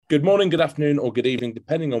Good morning, good afternoon, or good evening,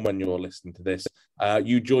 depending on when you're listening to this.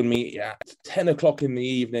 You join me at 10 o'clock in the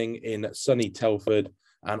evening in sunny Telford,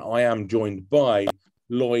 and I am joined by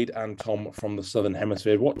Lloyd and Tom from the Southern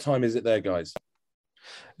Hemisphere. What time is it there, guys?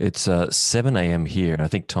 It's 7 a.m. here. I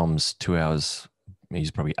think Tom's 2 hours.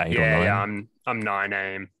 He's probably 8 or 9. Yeah, I'm 9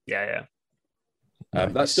 a.m. Yeah.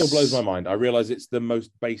 Nice. That still blows my mind. I realize it's the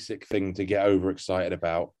most basic thing to get overexcited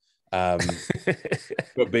about.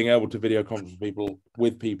 But being able to video conference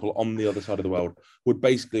with people on the other side of the world would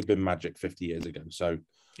basically have been magic 50 years ago. So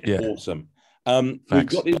awesome. We've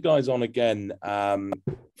got these guys on again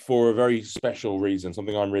for a very special reason,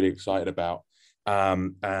 something I'm really excited about.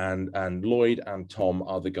 And Lloyd and Tom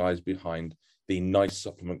are the guys behind the Nice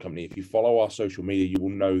Supplement Company. If you follow our social media, you will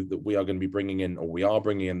know that we are going to be bringing in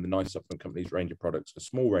the Nice Supplement Company's range of products, a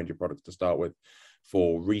small range of products to start with,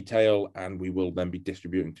 for retail, and we will then be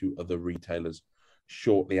distributing to other retailers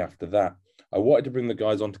shortly after that. I wanted to bring the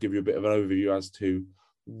guys on to give you a bit of an overview as to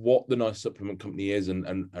what the Nice Supplement Company is and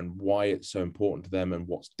why it's so important to them and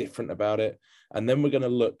what's different about it. And then we're going to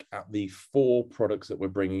look at the 4 products that we're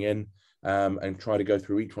bringing in and try to go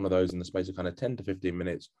through each one of those in the space of kind of 10 to 15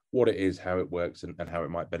 minutes, what it is, how it works, and how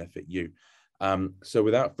it might benefit you. So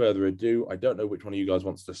without further ado, I don't know which one of you guys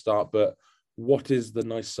wants to start, but what is the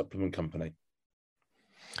Nice Supplement Company?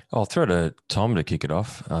 I'll throw to Tom to kick it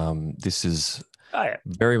off. This is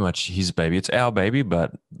very much his baby. It's our baby,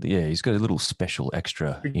 but yeah, he's got a little special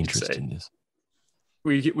extra interest in this.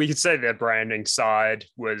 We could say the branding side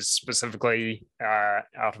was specifically out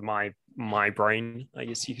of my brain, I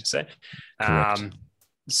guess you could say. Correct.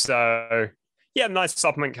 So yeah, Nice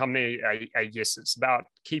Supplement Company, I guess it's about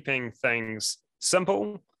keeping things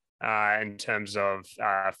simple in terms of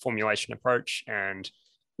formulation approach and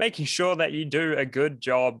making sure that you do a good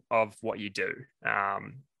job of what you do.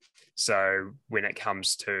 So when it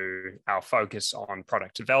comes to our focus on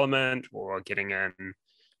product development or getting in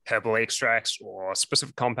herbal extracts or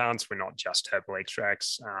specific compounds, we're not just herbal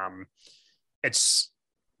extracts.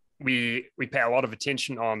 We pay a lot of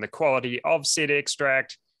attention on the quality of said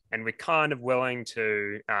extract, and we're kind of willing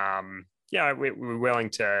to, we're willing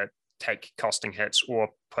to take costing hits or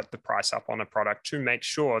put the price up on a product to make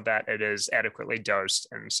sure that it is adequately dosed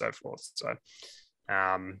and so forth. So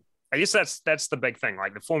I guess that's the big thing.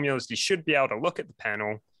 Like the formulas, you should be able to look at the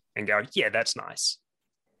panel and go, yeah, that's nice.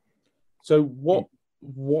 So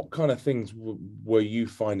what kind of things were you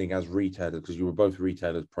finding as retailers, because you were both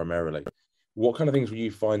retailers primarily, what kind of things were you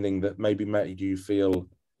finding that maybe made you feel,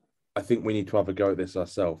 I think we need to have a go at this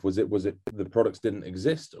ourselves? Was it the products didn't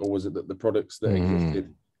exist, or was it that the products that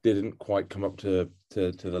existed didn't quite come up to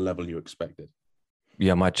the level you expected?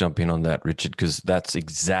 Yeah, I might jump in on that, Richard, because that's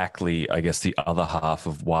exactly, I guess, the other half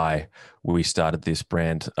of why we started this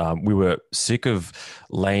brand. We were sick of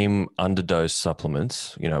lame underdose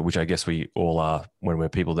supplements, which I guess we all are when we're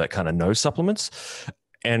people that kind of know supplements.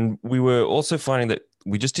 And we were also finding that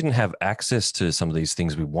we just didn't have access to some of these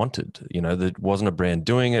things we wanted. There wasn't a brand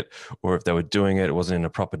doing it, or if they were doing it, it wasn't in a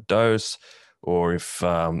proper dose. Or if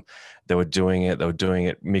they were doing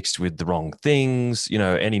it mixed with the wrong things,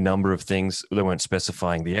 any number of things. They weren't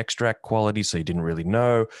specifying the extract quality, so you didn't really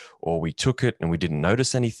know, or we took it and we didn't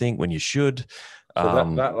notice anything when you should.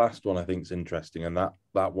 So that last one I think is interesting, and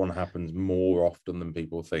that one happens more often than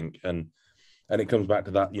people think. And it comes back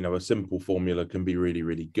to that, a simple formula can be really,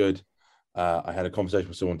 really good. I had a conversation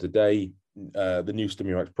with someone today, the new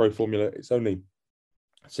Stimurex Pro formula, it's only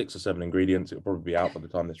 6 or 7 ingredients. It'll probably be out by the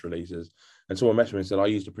time this releases. And someone messaged me and said, I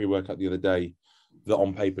used a pre-workout the other day that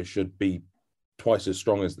on paper should be twice as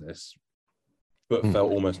strong as this, but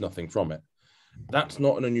felt almost nothing from it. That's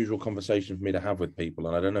not an unusual conversation for me to have with people.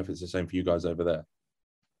 And I don't know if it's the same for you guys over there.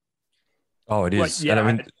 Oh, it is. Well,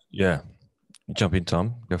 and jump in,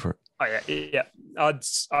 Tom. Go for it. Oh, yeah.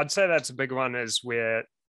 I'd say that's a big one, is where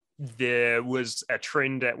there was a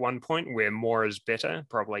trend at one point where more is better,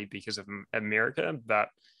 probably because of America. But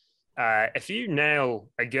if you nail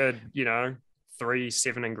a good,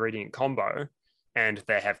 3-7 ingredient combo, and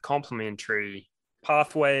they have complementary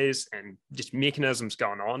pathways and just mechanisms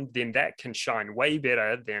going on, then that can shine way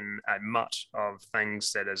better than a mutt of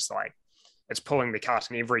things that is like, it's pulling the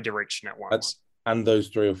cart in every direction at once. And those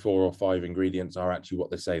 3 or 4 or 5 ingredients are actually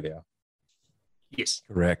what they say they are. Yes.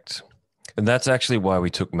 Correct. And that's actually why we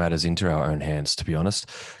took matters into our own hands, to be honest.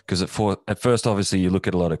 Because at first, obviously, you look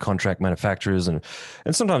at a lot of contract manufacturers, and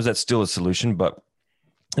sometimes that's still a solution,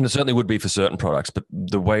 and it certainly would be for certain products. But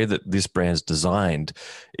the way that this brand's designed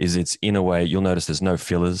is it's in a way, you'll notice there's no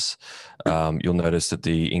fillers. You'll notice that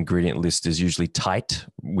the ingredient list is usually tight,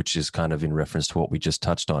 which is kind of in reference to what we just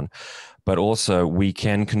touched on. But also we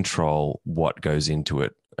can control what goes into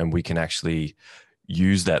it, and we can actually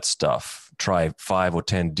use that stuff, try 5 or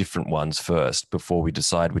 10 different ones first before we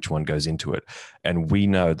decide which one goes into it. And we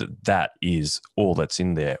know that that is all that's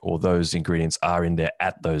in there, or those ingredients are in there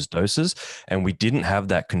at those doses. And we didn't have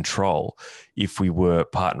that control if we were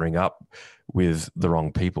partnering up with the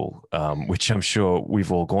wrong people, which I'm sure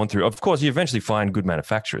we've all gone through. Of course, you eventually find good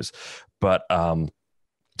manufacturers, but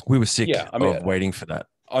we were sick of waiting for that.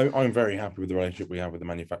 I'm very happy with the relationship we have with the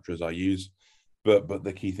manufacturers I use, but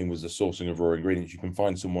the key thing was the sourcing of raw ingredients. You can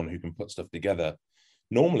find someone who can put stuff together.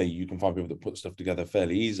 Normally, you can find people that put stuff together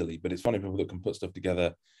fairly easily, but it's funny people that can put stuff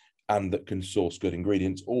together and that can source good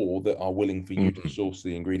ingredients, or that are willing for you to source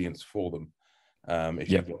the ingredients for them. If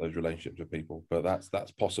you've got those relationships with people, but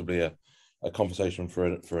that's possibly a conversation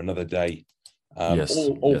for another day,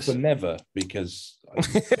 or for never, because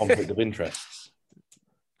conflict of interests.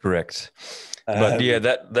 Correct. But yeah,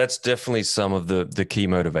 that's definitely some of the key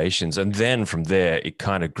motivations. And then from there, it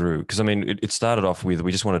kind of grew. Because I mean, it started off with,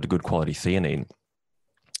 we just wanted a good quality theanine.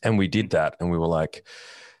 And we did that. And we were like,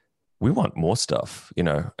 we want more stuff, you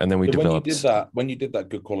know. And then we developed. When you did that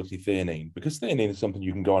good quality theanine, because theanine is something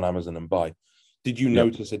you can go on Amazon and buy. Did you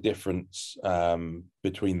notice a difference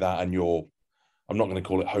between that and your, I'm not going to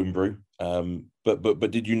call it homebrew,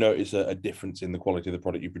 but did you notice a difference in the quality of the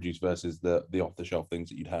product you produce versus the off-the-shelf things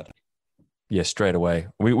that you'd had? Yeah, straight away.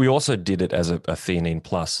 We also did it as a theanine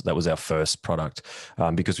plus. That was our first product,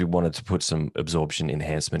 because we wanted to put some absorption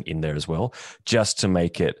enhancement in there as well, just to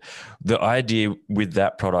make it. The idea with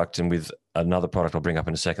that product and with another product I'll bring up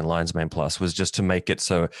in a second, Lion's Mane Plus, was just to make it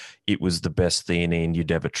so it was the best theanine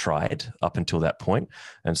you'd ever tried up until that point.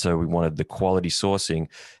 And so we wanted the quality sourcing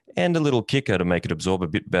and a little kicker to make it absorb a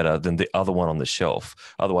bit better than the other one on the shelf.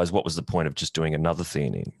 Otherwise, what was the point of just doing another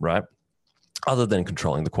theanine, right? Other than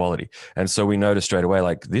controlling the quality. And so we noticed straight away,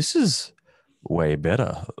 like, this is way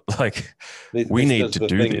better. Like, we need to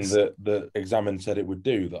do this. That Examine said it would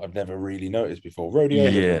do that I've never really noticed before. Rhodiola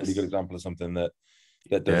is a really good example of something that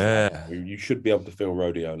does that. You should be able to feel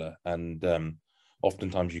rhodiola, and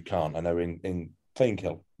oftentimes you can't. I know in Clean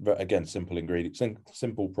Kill, again, simple ingredient,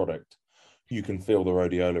 simple product, you can feel the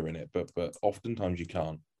rhodiola in it, but oftentimes you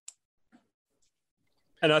can't.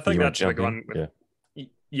 And I think that's a big one.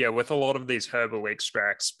 With a lot of these herbal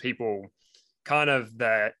extracts, people kind of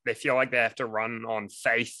they feel like they have to run on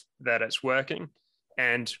faith that it's working.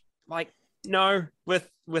 And like, no, with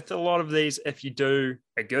a lot of these, if you do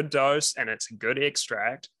a good dose and it's a good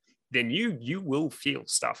extract, then you will feel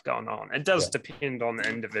stuff going on. It does depend on the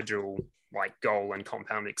individual like goal and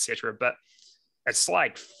compound, etc. But it's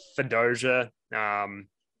like Fedosia.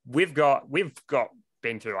 We've got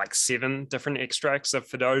been through like 7 different extracts of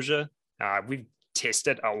Fedosia. We've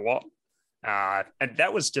tested a lot, and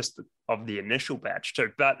that was just of the initial batch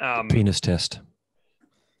too. But penis test,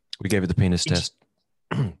 we gave it the penis test.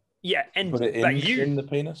 Yeah, and put it in the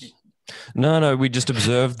penis. No, we just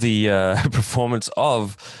observed the performance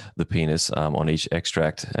of the penis on each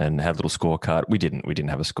extract and had a little scorecard. We didn't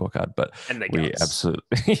have a scorecard, but we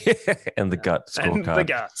absolutely and the gut scorecard. And the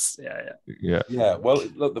guts, yeah. Well,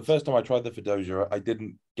 look, the first time I tried the Fedosia, I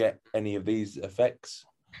didn't get any of these effects.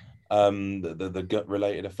 The gut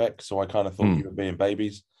related effects, so I kind of thought you were being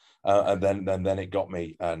babies, and then it got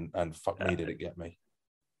me, and fuck me, did it get me.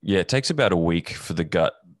 Yeah, it takes about a week for the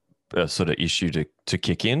gut sort of issue to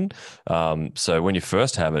kick in. So when you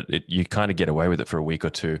first have it, you kind of get away with it for a week or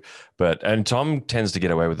two, and Tom tends to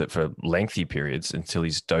get away with it for lengthy periods until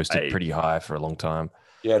he's dosed it pretty high for a long time.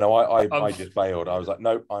 Yeah, no, I just bailed. I was like,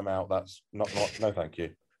 no, I'm out. That's not no, thank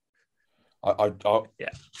you. I'll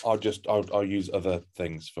use other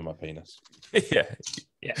things for my penis.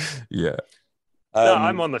 Yeah. No,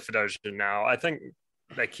 I'm on the Fedosia now. I think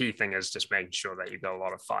the key thing is just making sure that you've got a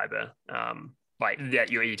lot of fiber, like that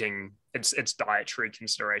you're eating. It's dietary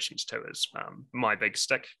considerations too is my big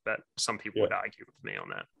stick, but some people would argue with me on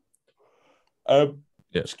that.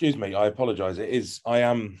 Excuse me, I apologize.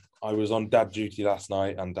 I was on dad duty last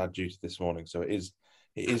night and dad duty this morning, so it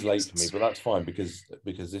is late for me, but that's fine because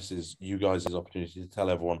this is you guys' opportunity to tell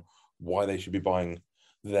everyone why they should be buying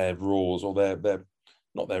their raws, or their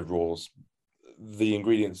not their raws, the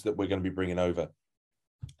ingredients that we're going to be bringing over.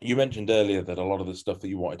 You mentioned earlier that a lot of the stuff that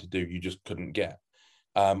you wanted to do, you just couldn't get.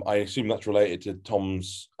 I assume that's related to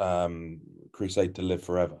Tom's crusade to live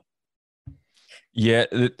forever. Yeah,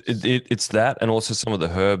 it's that, and also some of the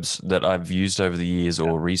herbs that I've used over the years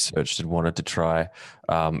or researched and wanted to try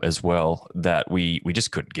as well that we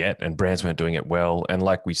just couldn't get, and brands weren't doing it well. And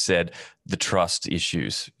like we said, the trust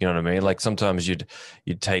issues, you know what I mean? Like sometimes you'd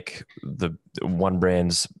take the one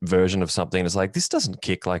brand's version of something and it's like, this doesn't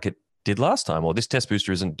kick like it did last time, or this test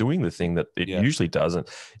booster isn't doing the thing that it usually does. And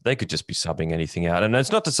they could just be subbing anything out. And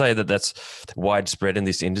it's not to say that that's widespread in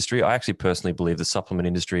this industry. I actually personally believe the supplement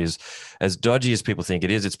industry is as dodgy as people think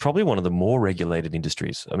it is. It's probably one of the more regulated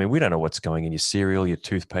industries. I mean, we don't know what's going in your cereal, your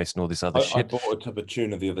toothpaste, and all this other shit. I bought a tub of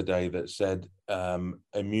tuna the other day that said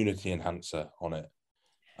immunity enhancer on it.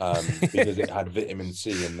 Because it had vitamin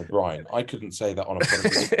C in the brine. I couldn't say that on a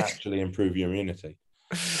product that would actually improve your immunity.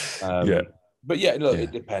 But yeah, look,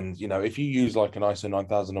 it depends. You know, if you use like an ISO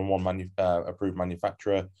 9001 approved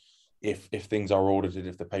manufacturer, if things are audited,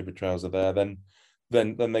 if the paper trails are there, then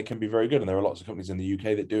they can be very good. And there are lots of companies in the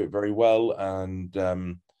UK that do it very well. And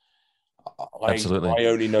Absolutely. I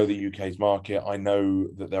only know the UK's market. I know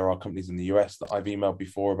that there are companies in the US that I've emailed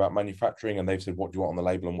before about manufacturing, and they've said, what do you want on the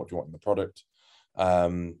label and what do you want in the product?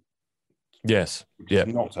 Yes. Yeah.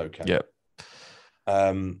 Not okay. Yeah.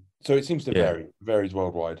 So it seems to varies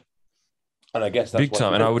worldwide. And I guess that's big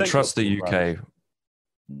time. And I would trust the UK. Brands.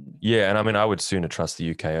 Yeah. And I mean, I would sooner trust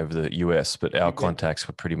the UK over the US, but our contacts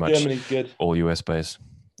were pretty much Germany's good. All US based.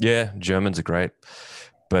 Yeah. Germans are great.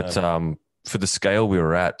 But for the scale we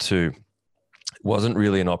were at too, wasn't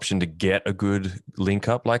really an option to get a good link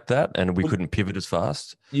up like that, and we couldn't pivot as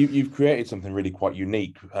fast. You've created something really quite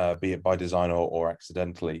unique, be it by design or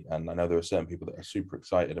accidentally. And I know there are certain people that are super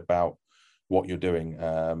excited about what you're doing.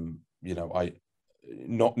 You know, I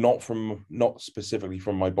not specifically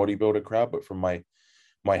from my bodybuilder crowd, but from my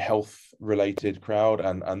health related crowd,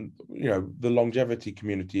 and you know, the longevity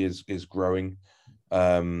community is growing.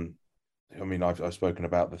 I mean, I've spoken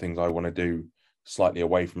about the things I want to do slightly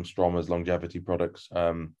away from Strom as longevity products.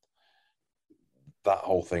 That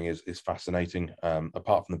whole thing is fascinating.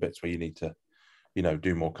 Apart from the bits where you need to, you know,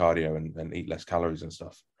 do more cardio and eat less calories and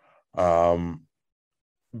stuff.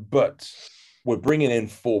 But we're bringing in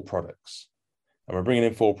 4 products, and we're bringing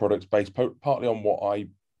in 4 products based partly on what I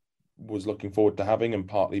was looking forward to having, and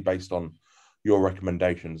partly based on your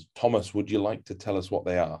recommendations. Thomas, would you like to tell us what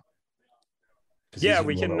they are? Yeah,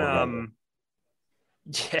 we can.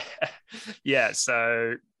 Yeah.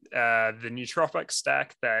 So the nootropic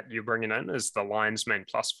stack that you're bringing in is the Lion's Mane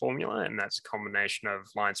Plus formula, and that's a combination of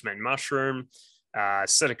Lion's Mane mushroom,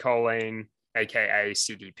 citicoline, aka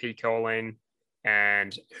CDP choline,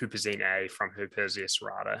 and huperzine A from Huperzia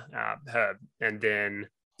serrata herb. And then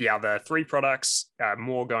the other 3 products are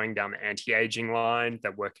more going down the anti-aging line.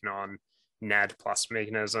 They're working on NAD plus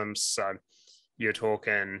mechanisms. So you're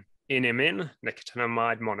talking NMN,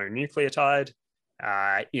 nicotinamide mononucleotide,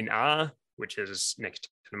 NR, which is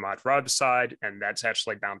nicotinamide riboside, and that's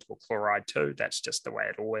actually bound to a chloride too. That's just the way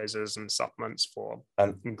it always is in supplements for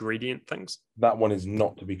ingredient things. That one is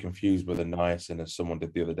not to be confused with a niacin, as someone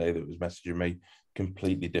did the other day that was messaging me.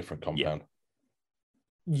 Completely different compound.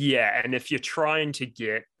 Yeah, and if you're trying to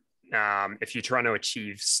get, if you're trying to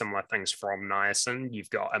achieve similar things from niacin,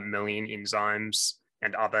 you've got a million enzymes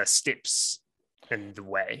and other steps in the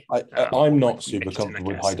way. I'm not super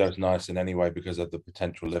comfortable with high dose niacin anyway because of the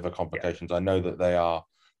potential liver complications. I know that they are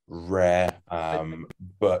rare,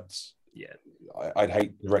 but I'd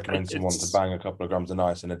hate to recommend someone to bang a couple of grams of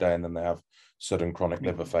niacin a day and then they have sudden chronic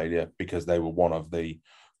liver failure because they were one of the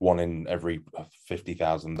 1 in every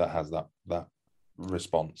 50,000 that has that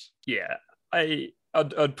response. Yeah,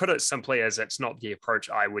 I'd put it simply as it's not the approach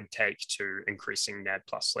I would take to increasing NAD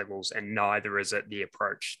plus levels, and neither is it the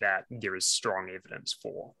approach that there is strong evidence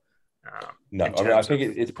for. No, I mean, I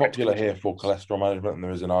think it's popular here for cholesterol management, and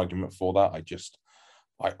there is an argument for that.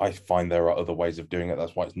 I find there are other ways of doing it.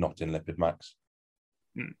 That's why it's not in Lipid Max.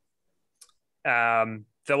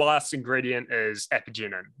 The last ingredient is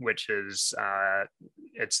apigenin, which is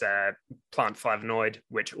it's a plant flavonoid,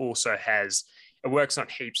 which also has, it works on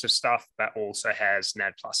heaps of stuff, but also has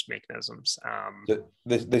NAD plus mechanisms.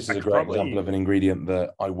 This is a great example of an ingredient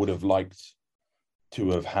that I would have liked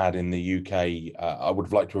to have had in the UK. I would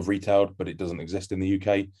have liked to have retailed, but it doesn't exist in the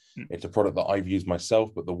UK. It's a product that I've used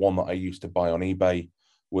myself, but the one that I used to buy on eBay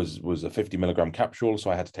was a 50 milligram capsule. So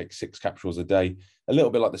I had to take 6 capsules a day, a little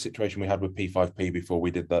bit like the situation we had with P5P before we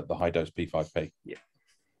did the high dose P5P.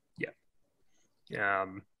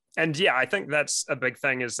 And yeah, I think that's a big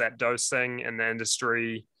thing, is that dosing in the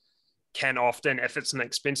industry can often, if it's an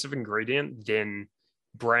expensive ingredient, then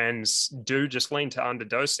brands do just lean to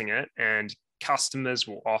underdosing it, and customers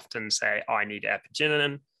will often say, I need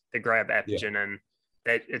apigenin. They grab apigenin.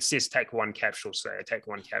 It says take 1 capsule, so they take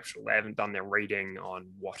 1 capsule. They haven't done their reading on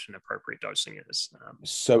what an appropriate dosing is.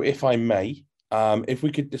 So if I may, if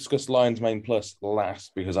we could discuss Lion's Mane Plus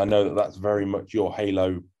last, because I know that that's very much your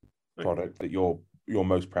halo product that you're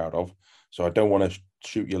most proud of. So I don't want to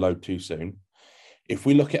shoot your load too soon. If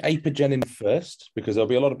we look at apigenin first, because there'll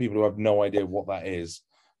be a lot of people who have no idea what that is,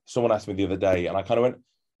 someone asked me the other day, and I kind of went,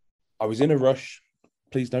 I was in a rush.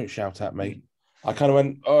 Please don't shout at me. I kind of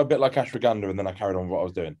went, oh, a bit like ashwagandha, and then I carried on with what I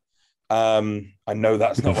was doing. I know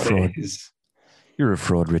that's not what it is. You're a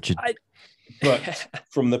fraud, Richard. But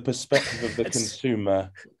from the perspective of the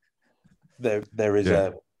consumer, there is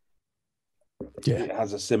it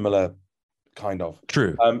has a similar kind of.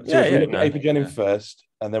 True. So if we look at apigenin first,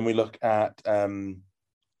 and then we look at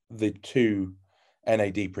the two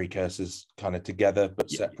NAD precursors kind of together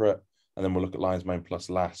but separate, and then we'll look at lion's mane plus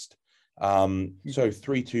last. So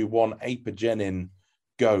 3, 2, 1, apigenin,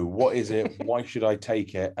 go. What is it? Why should I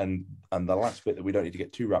take it? And the last bit that we don't need to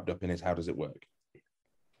get too wrapped up in is how does it work?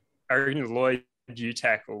 Lloyd, you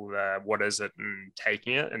tackle what is it and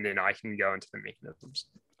taking it, and then I can go into the mechanisms.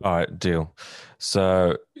 All right, deal.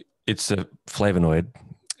 So it's a flavonoid.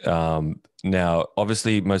 Now,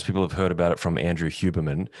 obviously, most people have heard about it from Andrew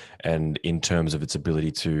Huberman, and in terms of its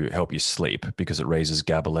ability to help you sleep because it raises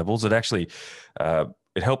GABA levels. It actually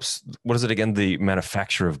it helps. What is it again? The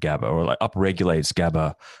manufacture of GABA, or like upregulates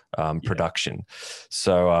GABA production.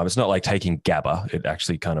 So it's not like taking GABA. It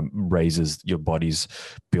actually kind of raises your body's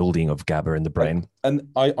building of GABA in the brain. And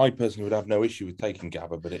I personally would have no issue with taking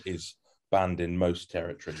GABA, but it is banned in most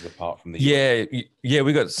territories apart from the US.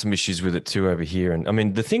 We got some issues with it too over here. And I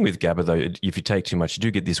mean, the thing with GABA though, if you take too much, you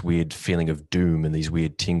do get this weird feeling of doom and these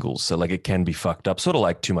weird tingles. So like it can be fucked up, sort of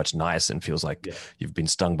like too much niacin feels like you've been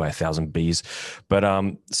stung by 1,000 bees. But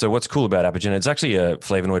so what's cool about apigenin, it's actually a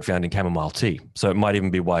flavonoid found in chamomile tea. So it might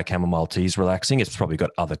even be why chamomile tea is relaxing. It's probably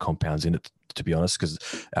got other compounds in it, to be honest, because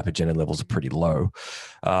apigenin levels are pretty low.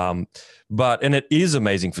 And it is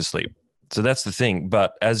amazing for sleep. So that's the thing.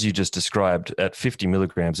 But as you just described, at 50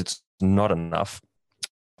 milligrams, it's not enough.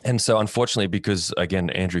 And so unfortunately, because again,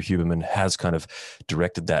 Andrew Huberman has kind of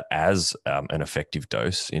directed that as an effective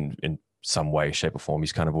dose in some way, shape or form,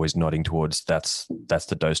 he's kind of always nodding towards that's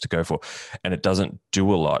the dose to go for. And it doesn't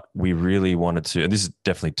do a lot. We really wanted to, and this is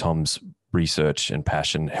definitely Tom's research and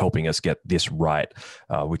passion helping us get this right,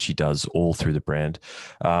 which he does all through the brand.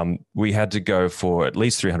 We had to go for at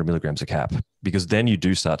least 300 milligrams a cap, because then you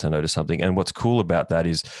do start to notice something. And what's cool about that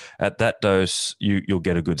is at that dose, you'll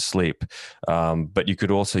get a good sleep. But you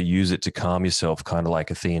could also use it to calm yourself, kind of like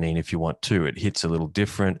a theanine if you want to. It hits a little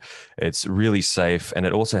different. It's really safe. And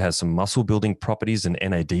it also has some muscle building properties and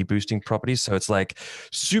NAD boosting properties. So it's like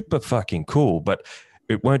super fucking cool. But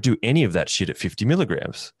it won't do any of that shit at 50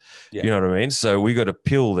 milligrams. You know what I mean? So we got a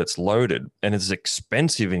pill that's loaded and it's an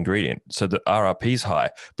expensive ingredient. So the RRP is high,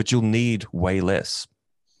 but you'll need way less.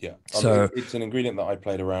 Yeah. So it's an ingredient that I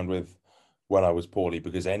played around with when I was poorly,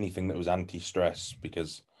 because anything that was anti-stress,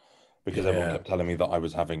 because everyone kept telling me that I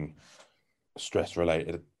was having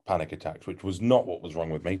stress-related panic attacks, which was not what was wrong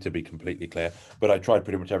with me, to be completely clear. But I tried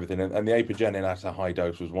pretty much everything. And the apigenin at a high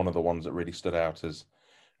dose was one of the ones that really stood out as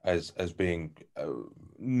being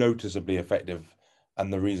noticeably effective.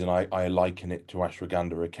 And the reason I liken it to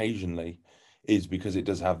ashwagandha occasionally is because it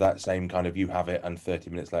does have that same kind of, you have it and 30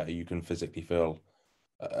 minutes later you can physically feel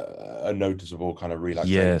a noticeable kind of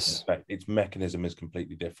relaxation effect. Its mechanism is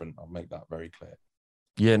completely different. I'll make that very clear.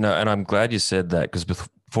 Yeah, no, and I'm glad you said that, because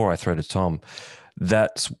before I throw to Tom,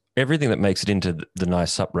 that's everything that makes it into the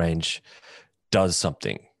nice sup range does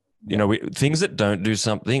something. You know, things that don't do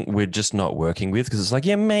something, we're just not working with, because it's like,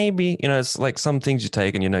 yeah, maybe, you know, it's like some things you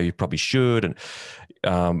take and, you know, you probably should.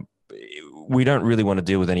 And we don't really want to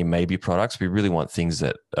deal with any maybe products. We really want things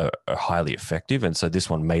that are highly effective. And so this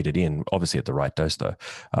one made it in, obviously at the right dose though,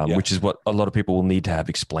 which is what a lot of people will need to have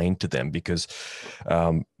explained to them, because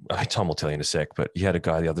Tom will tell you in a sec, but he had a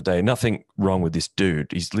guy the other day, nothing wrong with this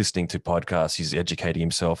dude. He's listening to podcasts, he's educating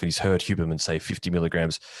himself, and he's heard Huberman say 50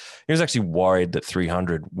 milligrams. He was actually worried that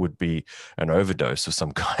 300 would be an overdose of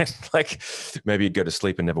some kind. Like maybe he'd go to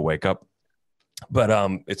sleep and never wake up. But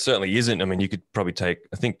it certainly isn't. I mean, you could probably take,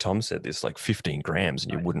 I think Tom said this, like 15 grams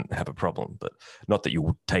and you wouldn't have a problem. But not that you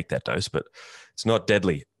would take that dose, but it's not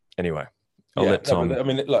deadly. Anyway, I'll let Tom. I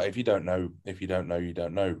mean, look, if you don't know, you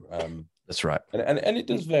don't know. That's right. And it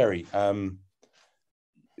does vary.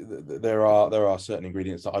 There are certain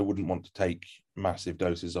ingredients that I wouldn't want to take massive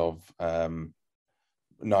doses of.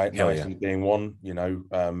 Niacin being one, you know,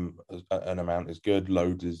 an amount is good,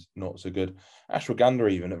 loads is not so good.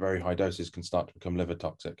 Ashwagandha, even at very high doses, can start to become liver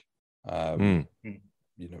toxic. You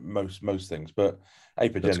know, most things, but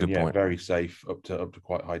apigenin, very safe up to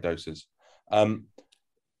quite high doses. So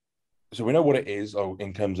we know what it is,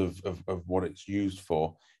 in terms of what it's used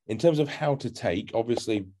for. In terms of how to take,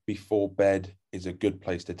 obviously before bed is a good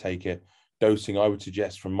place to take it. Dosing, I would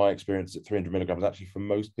suggest, from my experience, at 300 milligrams, actually for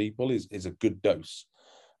most people is a good dose.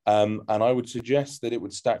 And I would suggest that it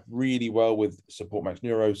would stack really well with Support Max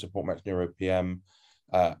Neuro PM,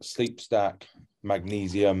 sleep stack,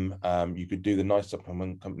 magnesium. You could do the nice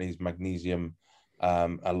supplement companies, magnesium,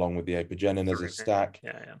 along with the apigenin as a stack.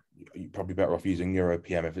 Yeah. You're probably better off using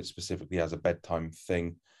NeuroPM if it specifically has a bedtime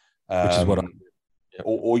thing. Which is what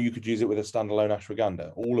or you could use it with a standalone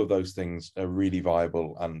ashwagandha. All of those things are really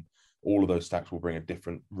viable, and all of those stacks will bring a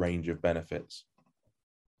different range of benefits.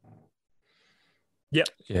 Yeah,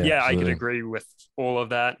 I could agree with all of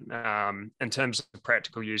that. In terms of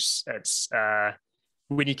practical use, it's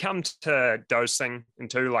when you come to dosing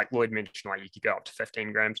into, like Lloyd mentioned, like you could go up to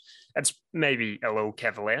 15 grams. It's maybe a little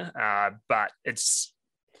cavalier, but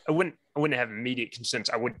I wouldn't have immediate concerns.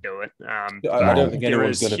 I would do it. I don't think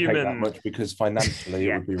anyone's going to pay that much, because financially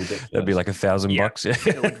it would be ridiculous. That'd be like $1,000.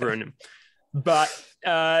 It would ruin them. But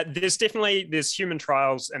there's human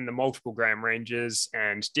trials in the multiple gram ranges,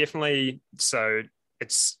 and definitely so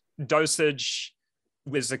it's dosage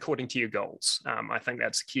was according to your goals. I think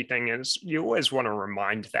that's a key thing, is you always want to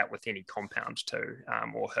remind that with any compound too,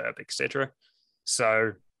 or herb, etc.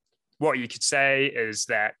 So what you could say is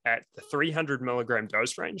that at the 300 milligram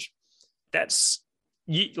dose range, that's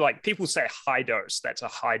like people say high dose, that's a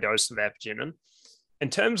high dose of apigenin. In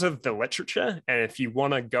terms of the literature, and if you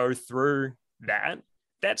want to go through that,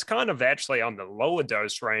 that's kind of actually on the lower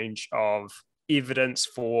dose range of evidence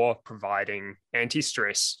for providing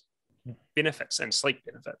anti-stress benefits and sleep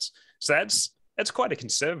benefits. So that's quite a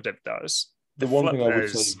conservative dose. The one thing I would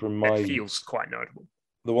say from my, it feels quite notable.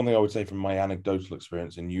 The one thing I would say from my anecdotal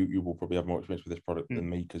experience, and you will probably have more experience with this product than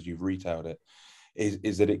me because you've retailed it,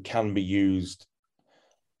 is that it can be used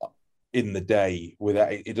in the day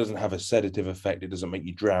without, it doesn't have a sedative effect. It doesn't make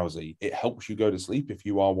you drowsy. It helps you go to sleep if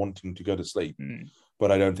you are wanting to go to sleep.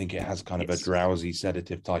 But I don't think it has kind of a drowsy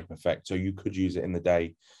sedative type effect. So you could use it in the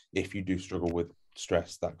day if you do struggle with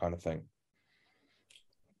stress, that kind of thing.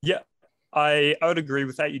 Yeah, I would agree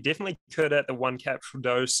with that. You definitely could at the 1 capsule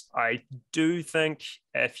dose. I do think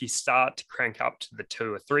if you start to crank up to the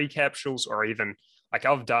 2 or 3 capsules, or even like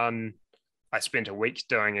I spent a week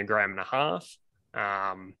doing 1.5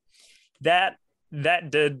 grams. That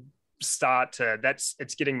did start to,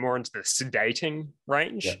 it's getting more into the sedating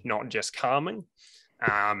range, not just calming.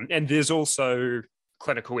 And there's also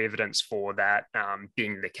clinical evidence for that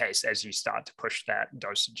being the case as you start to push that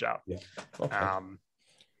dosage up. Yeah. Okay.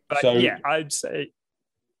 But so, yeah, I'd say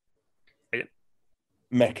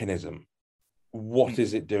mechanism. What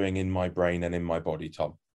is it doing in my brain and in my body,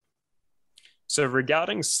 Tom? So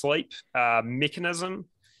regarding sleep mechanism,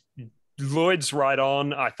 Lloyd's right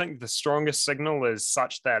on. I think the strongest signal is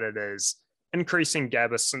such that it is increasing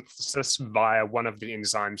GABA synthesis via one of the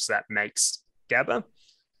enzymes that makes GABA.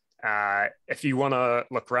 If you want to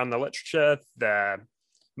look around the literature,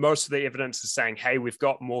 most of the evidence is saying, hey, we've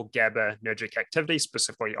got more GABAergic activity,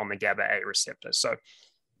 specifically on the GABA-A receptor. So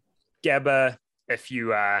GABA, if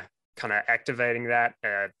you are kind of activating that,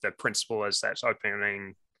 the principle is that's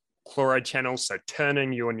opening chloride channels, so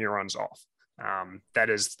turning your neurons off. That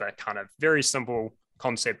is the kind of very simple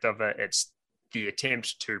concept of it. It's the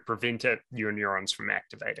attempt to prevent your neurons from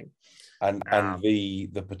activating. And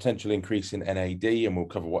the potential increase in NAD, and we'll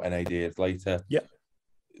cover what NAD is later. Yeah.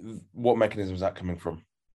 What mechanism is that coming from?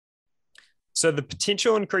 So the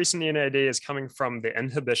potential increase in the NAD is coming from the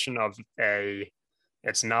inhibition of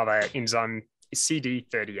it's another enzyme,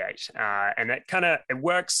 CD38. And it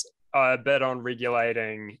works a bit on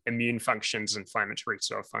regulating immune functions, inflammatory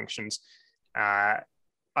sort of functions.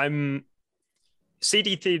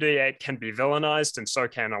 CD38 can be villainized, and so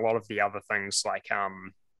can a lot of the other things like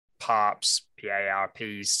PARPs,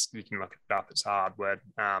 PARPs. You can look it up; it's a hard word.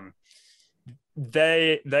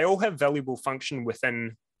 They all have valuable function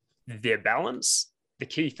within their balance. The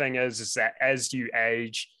key thing is that as you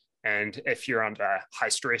age, and if you're under high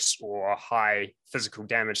stress or high physical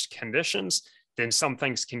damage conditions, then some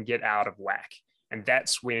things can get out of whack, and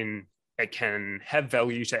that's when it can have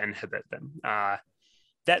value to inhibit them.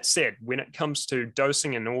 That said, when it comes to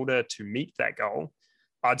dosing in order to meet that goal,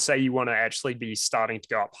 I'd say you want to actually be starting to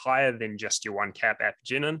go up higher than just your 1 cap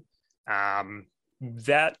apigenin.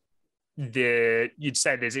 You'd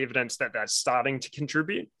say there's evidence that that's starting to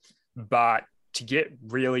contribute, but to get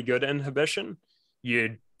really good inhibition,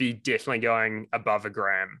 you'd be definitely going above 1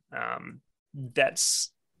 gram. That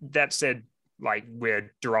said, like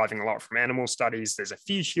we're deriving a lot from animal studies. There's a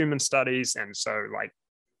few human studies, and so like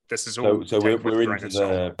this is all. So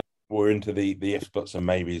we're into the ifs, buts, and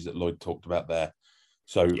maybes that Lloyd talked about there.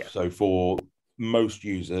 So for most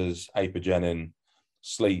users, apigenin,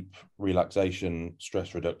 sleep, relaxation,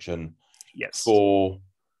 stress reduction. Yes. For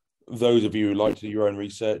those of you who like to do your own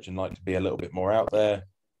research and like to be a little bit more out there,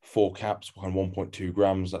 4 caps and 1.2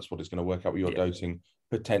 grams. That's what it's going to work out with your dosing,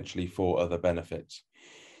 potentially for other benefits.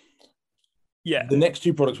 Yeah. The next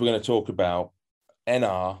two products we're going to talk about,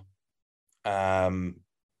 NR and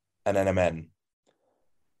NMN.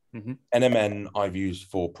 Mm-hmm. NMN I've used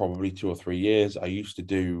for probably 2 or 3 years. I used to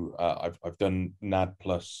do, I've done NAD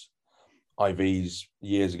plus IVs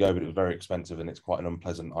years ago, but it was very expensive and it's quite an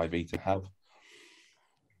unpleasant IV to have.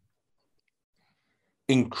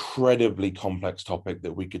 Incredibly complex topic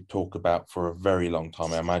that we could talk about for a very long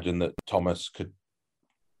time. I imagine that Thomas could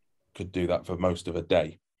do that for most of a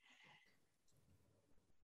day.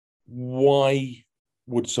 Why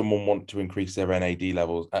would someone want to increase their NAD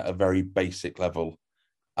levels at a very basic level?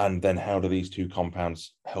 And then how do these two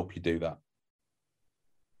compounds help you do that?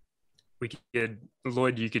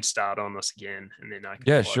 Lloyd, you could start on this again, and then I can.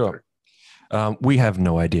 Yeah, sure. We have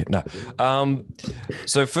no idea. No.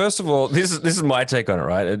 So first of all, this is my take on it,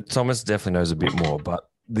 right? Thomas definitely knows a bit more, but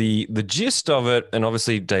the gist of it, and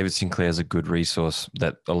obviously David Sinclair is a good resource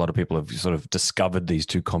that a lot of people have sort of discovered these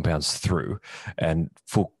two compounds through, and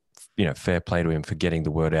fair play to him for getting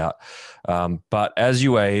the word out. But as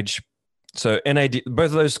you age, so NAD, both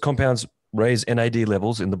of those compounds raise NAD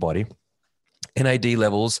levels in the body. NAD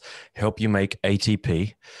levels help you make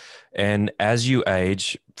ATP. And as you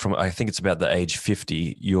age, from I think it's about the age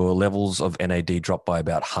 50, your levels of NAD drop by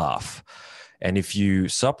about half. And if you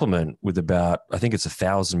supplement with about, I think it's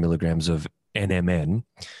 1,000 milligrams of NMN,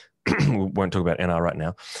 we won't talk about NR right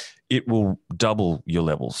now, it will double your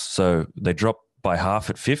levels. So they drop by half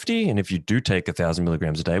at 50. And if you do take 1,000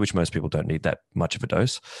 milligrams a day, which most people don't need that much of a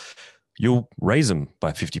dose, you'll raise them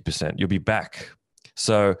by 50%. You'll be back.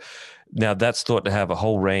 So now that's thought to have a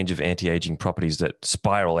whole range of anti-aging properties that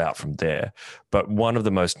spiral out from there. But one of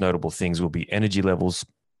the most notable things will be energy levels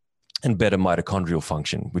and better mitochondrial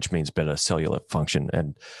function, which means better cellular function.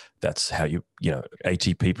 And that's how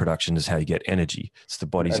ATP production is how you get energy. It's the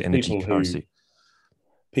body's energy currency.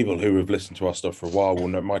 People who have listened to our stuff for a while will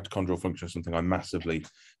know mitochondrial function is something I'm massively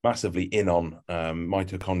in on.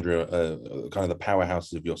 Mitochondria are kind of the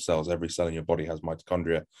powerhouses of your cells. Every cell in your body has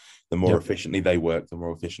mitochondria. The more efficiently they work, the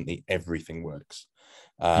more efficiently everything works.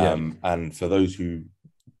 And for those who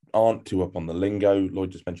aren't too up on the lingo,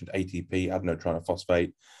 Lloyd just mentioned ATP,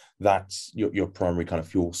 adenotrinophosphate. That's your primary kind of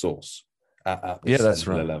fuel source at the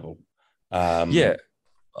cellular level.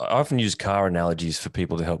 I often use car analogies for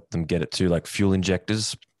people to help them get it too, like fuel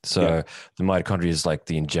injectors. So the mitochondria is like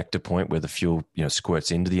the injector point where the fuel, squirts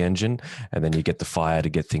into the engine, and then you get the fire to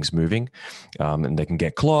get things moving. And they can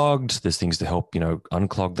get clogged. There's things to help,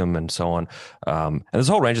 unclog them and so on. And there's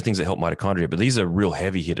a whole range of things that help mitochondria, but these are real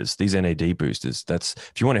heavy hitters. These NAD boosters. That's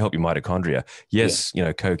if you want to help your mitochondria. Yes,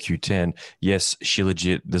 CoQ10. Yes,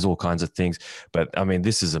 Shilajit. There's all kinds of things. But I mean,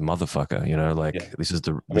 this is a motherfucker. This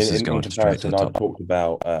is going straight to the top. I've talked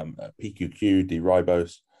about PQQ,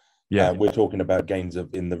 D-ribose. Yeah, we're talking about gains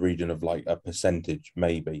in the region of like a percentage,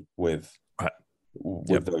 maybe with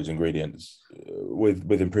those ingredients.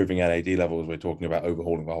 With improving NAD levels, we're talking about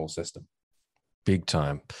overhauling the whole system. Big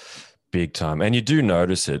time. And you do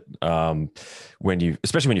notice it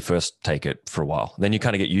especially when you first take it for a while. Then you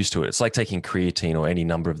kind of get used to it. It's like taking creatine or any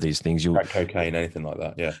number of these things. Cocaine, anything like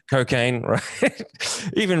that. Yeah. Cocaine, right?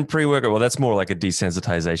 Even pre-workout. Well, that's more like a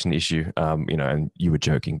desensitization issue, and you were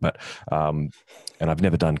joking, but and I've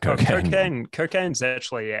never done cocaine. Cocaine's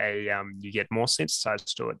actually you get more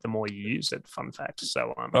sensitized to it the more you use it. Fun fact.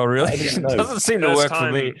 So oh really? It doesn't seem to work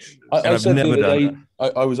for me. I've never done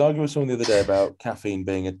that. I was arguing with someone the other day about caffeine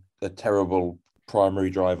being a terrible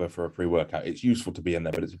primary driver for a pre-workout. It's useful to be in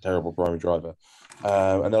there, but it's a terrible primary driver.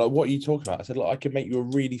 And they're like, "What are you talking about?" I said, "Look, I could make you a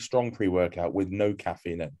really strong pre-workout with no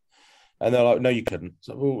caffeine in." And they're like, "No, you couldn't."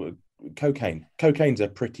 So, well, cocaine's a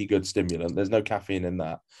pretty good stimulant. There's no caffeine in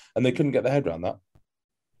that, and they couldn't get their head around that.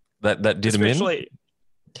 That did them in.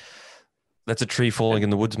 That's a tree falling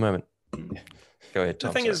in the woods moment. Go ahead, Tom.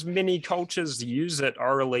 The thing is, many cultures use it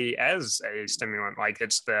orally as a stimulant. Like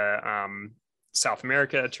it's the South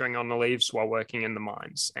America chewing on the leaves while working in the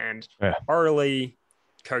mines, and orally,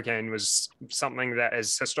 cocaine was something that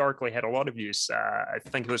has historically had a lot of use. I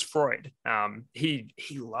think it was Freud. He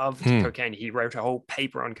loved cocaine. He wrote a whole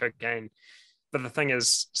paper on cocaine. But the thing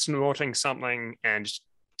is, snorting something and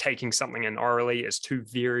taking something in orally is two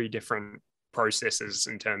very different processes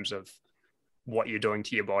in terms of what you're doing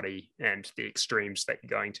to your body and the extremes that you're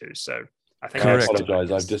going to. So I think I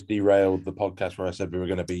apologize. I've just derailed the podcast where I said we were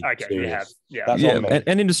going to be serious. That's on me.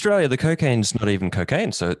 And in Australia, the cocaine's not even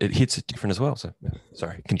cocaine, so it hits it different as well. So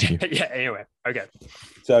sorry, continue. Anyway, okay.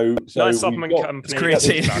 So nice supplement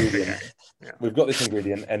company. We've got this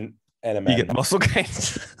ingredient and NMN. You get muscle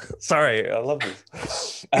gains. Sorry, I love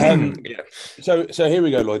this. So here we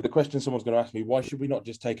go, Lloyd. The question someone's going to ask me: why should we not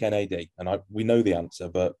just take NAD? And we know the answer,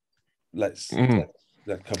 but let's cover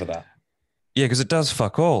that. Yeah, because it does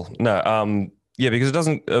fuck all. No, yeah, because it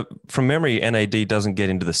doesn't. From memory, NAD doesn't get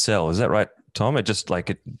into the cell. Is that right, Tom? It just like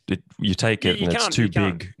it you take You, it you and it's can't, too you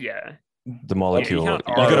can't, big. yeah, The yeah, you molecule. can't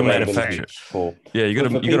You got to orally manufacture Bioavailability it. take. for Yeah, for, for you got to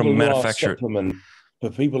people who are manufacture it. for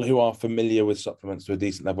people who are familiar with supplements to a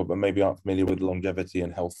decent level, but maybe aren't familiar with longevity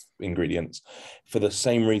and health ingredients, for the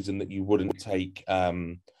same reason that you wouldn't take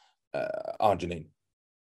arginine.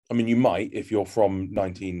 I mean, you might if you're from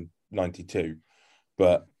 1992,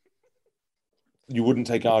 but you wouldn't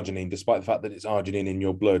take arginine, despite the fact that it's arginine in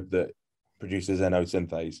your blood that produces NO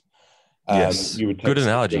synthase. Yes, You would take good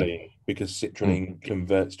analogy. citrulline because Mm. citrulline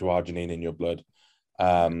converts to arginine in your blood,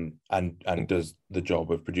 and does the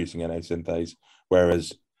job of producing NO synthase.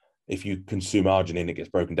 Whereas if you consume arginine, it gets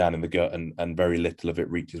broken down in the gut, and very little of it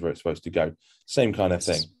reaches where it's supposed to go. Same kind of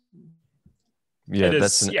thing. Yeah, It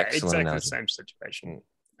that's is, an yeah, excellent exactly the analogy. same situation.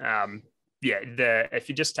 Yeah, if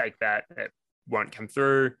you just take that, it won't come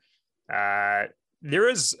through. There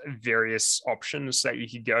is various options that you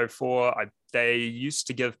could go for. They used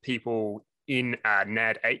to give people in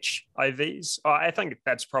NADH IVs. I think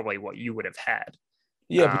that's probably what you would have had.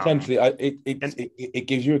 Yeah, Um, potentially. and It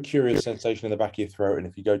gives you a curious sensation in the back of your throat, and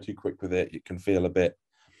if you go too quick with it, it can feel a bit.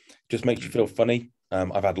 Just makes you feel funny.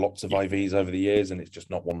 I've had lots of IVs over the years, and it's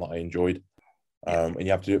just not one that I enjoyed. And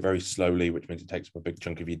you have to do it very slowly, which means it takes up a big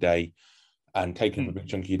chunk of your day. And taking up a big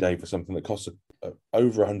chunk of your day for something that costs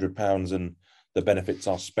over £100 and the benefits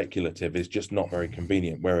are speculative is just not very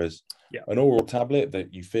convenient. Whereas an oral tablet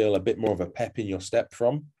that you feel a bit more of a pep in your step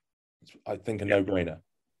from, it's, I think, a no-brainer.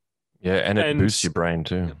 Yeah, and it boosts your brain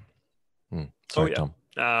too. Sorry, Tom.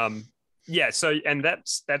 So and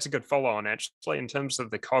that's a good follow-on actually in terms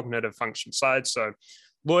of the cognitive function side. So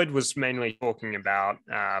Lloyd was mainly talking about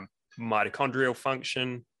mitochondrial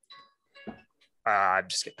function. I'm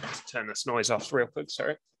just going to turn this noise off real quick.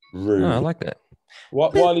 Sorry. Rude. Oh, I like that.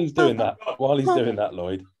 While he's doing that,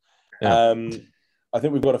 Lloyd, I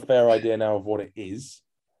think we've got a fair idea now of what it is.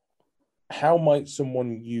 How might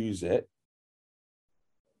someone use it?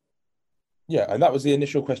 Yeah, and that was the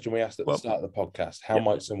initial question we asked at the start of the podcast. How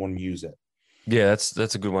might someone use it? Yeah,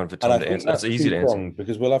 that's a good one for Tom to answer. That's easy to answer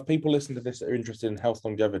because we'll have people listening to this that are interested in health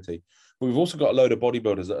longevity. But we've also got a load of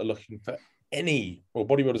bodybuilders that are looking for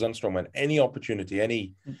bodybuilders and strongmen, any opportunity,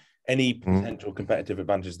 any potential competitive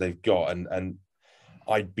advantage they've got. And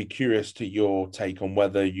I'd be curious to your take on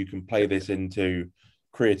whether you can play this into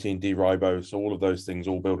creatine, D-ribose, all of those things,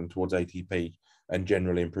 all building towards ATP and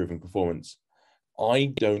generally improving performance. I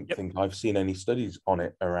don't think I've seen any studies on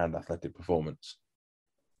it around athletic performance.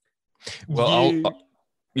 Well,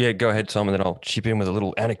 go ahead, Tom, and then I'll chip in with a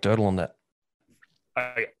little anecdotal on that.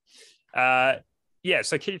 Okay.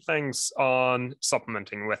 So key things on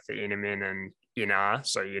supplementing with the NMN and NR,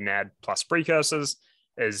 so your NAD plus precursors,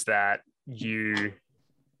 is that the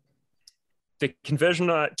conversion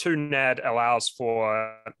to NAD allows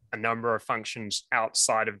for a number of functions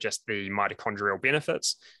outside of just the mitochondrial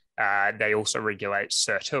benefits. They also regulate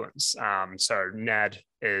sirtuins. So NAD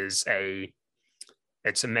is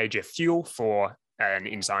it's a major fuel for an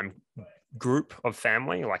enzyme group of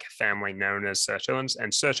family, like a family known as sirtuins,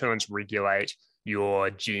 and sirtuins regulate your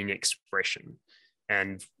gene expression.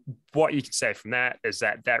 And what you can say from that is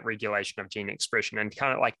that regulation of gene expression, and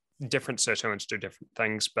kind of like different sirtuins do different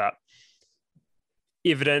things, but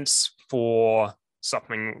evidence for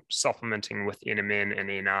supplementing with NMN and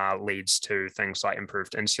NR leads to things like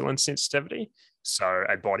improved insulin sensitivity. So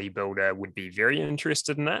a bodybuilder would be very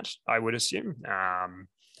interested in that, I would assume.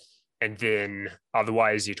 And then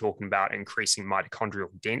otherwise, you're talking about increasing mitochondrial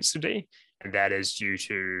density, and that is due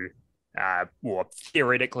to,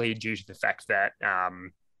 theoretically due to the fact that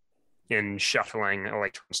in shuttling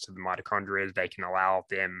electrons to the mitochondria, they can allow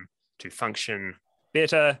them to function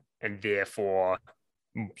better, and therefore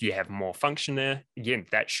you have more function there. Again,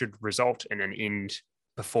 that should result in an end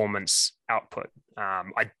performance output.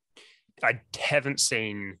 I haven't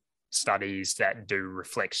seen studies that do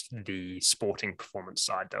reflect the sporting performance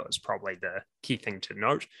side, though, is probably the key thing to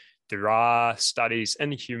note. There are studies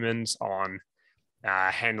in humans on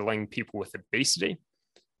handling people with obesity,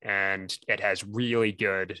 and it has really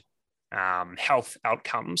good health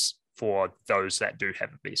outcomes for those that do have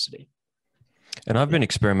obesity. And I've been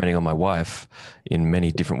experimenting on my wife in many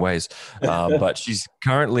different ways, but she's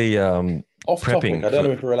currently off prepping. Topic. I don't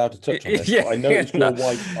know if we're allowed to touch on this. Yeah, but I noticed your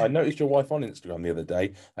wife. I noticed your wife on Instagram the other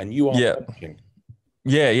day, and you are punching.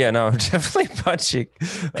 Yeah, no, I'm definitely punching.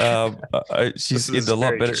 She's in a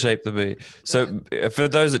lot better shape than me. So, for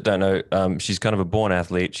those that don't know, she's kind of a born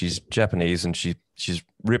athlete. She's Japanese, and she's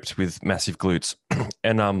ripped with massive glutes,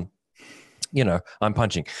 and I'm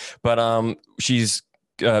punching, but she's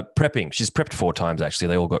prepping. She's prepped 4 times, actually.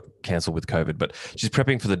 They all got cancelled with COVID, but she's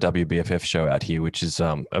prepping for the WBFF show out here, which is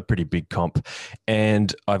a pretty big comp.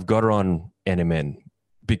 And I've got her on NMN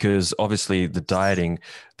because obviously the dieting,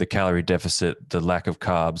 the calorie deficit, the lack of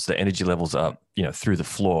carbs, the energy levels are, through the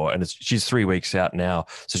floor. And she's 3 weeks out now,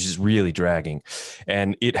 so she's really dragging.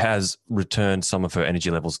 And it has returned some of her energy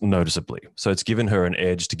levels noticeably. So it's given her an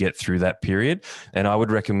edge to get through that period. And I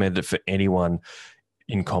would recommend it for anyone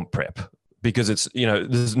in comp prep. Because it's,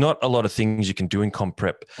 there's not a lot of things you can do in comp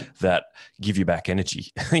prep that give you back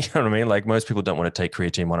energy. You know what I mean? Like most people don't want to take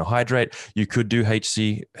creatine monohydrate. You could do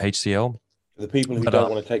HCL. The people who don't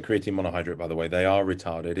want to take creatine monohydrate, by the way, they are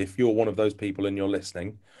retarded. If you're one of those people and you're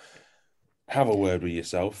listening, have a word with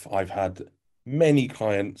yourself. I've had many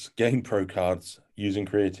clients gain pro cards using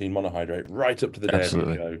creatine monohydrate right up to the day of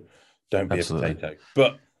the show. Don't be a potato.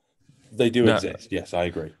 But they do exist. Yes, I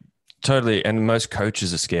agree. Totally. And most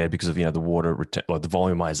coaches are scared because of, the water, or the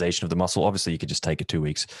volumization of the muscle. Obviously, you could just take it 2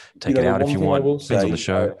 weeks, take it out if you want. Depends on the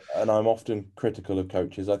show. And I'm often critical of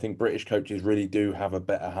coaches. I think British coaches really do have a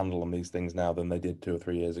better handle on these things now than they did 2 or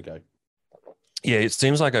 3 years ago. Yeah, it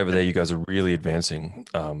seems like over there you guys are really advancing.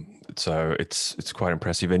 So it's quite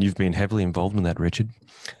impressive. And you've been heavily involved in that, Richard.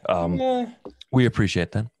 We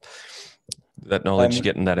appreciate that. That knowledge,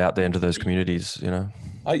 getting that out there into those communities, you know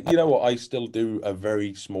what? I still do a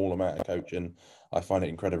very small amount of coaching. I find it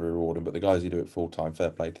incredibly rewarding. But the guys who do it full time,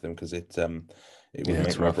 fair play to them, because it would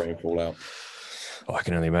make my brain fall out. Oh, I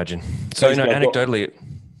can only imagine. So, anecdotally,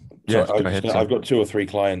 I've got 2 or 3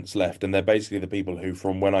 clients left, and they're basically the people who,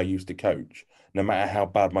 from when I used to coach, no matter how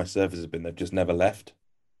bad my service has been, they've just never left.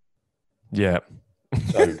 Yeah.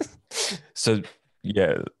 So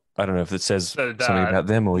yeah. I don't know if it says something about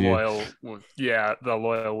them or loyal, the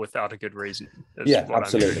loyal without a good reason. Yeah,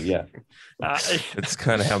 absolutely. Yeah. It's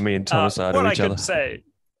kind of how me and Thomas are to each other. What I could say,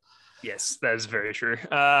 yes, that is very true.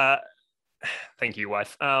 Thank you,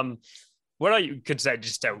 wife. What I could say,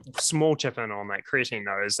 just a small chip in on that creatine,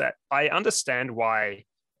 though, is that I understand why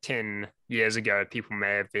 10 years ago people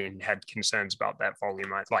may have had concerns about that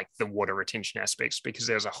volume, like the water retention aspects, because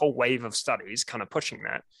there's a whole wave of studies kind of pushing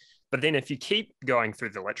that. But then if you keep going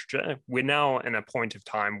through the literature, we're now in a point of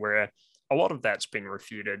time where a lot of that's been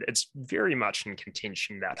refuted. It's very much in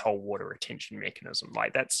contention, that whole water retention mechanism.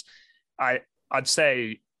 Like I'd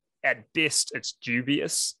say at best it's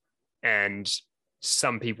dubious. And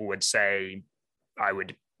some people would say I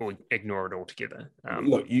would ignore it altogether.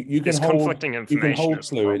 Look, you can hold conflicting information. You can hold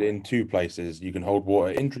fluid in 2 places. You can hold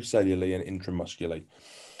water intracellularly and intramuscularly.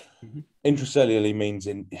 Mm-hmm. Intracellularly means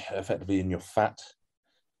effectively in your fat.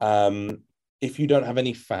 If you don't have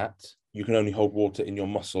any fat, you can only hold water in your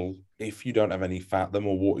muscle. If you don't have any fat, the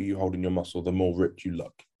more water you hold in your muscle, the more ripped you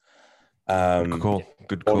look. Cool.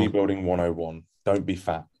 Good call. Bodybuilding 101. Don't be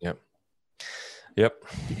fat. Yep.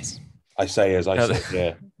 Yes. I say as I sit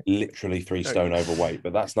here, literally 3 stone overweight,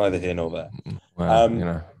 but that's neither here nor there.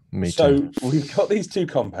 Well, me too. So we've got these 2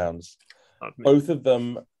 compounds. Both of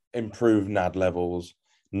them improve NAD levels.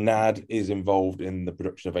 NAD is involved in the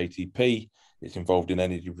production of ATP. It's involved in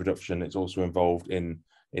energy production. It's also involved in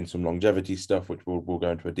some longevity stuff, which we'll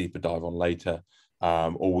go into a deeper dive on later.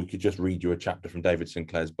 Or we could just read you a chapter from David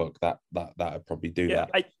Sinclair's book. That would probably do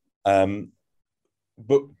that.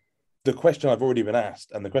 But the question I've already been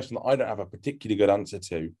asked, and the question that I don't have a particularly good answer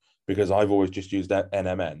to, because I've always just used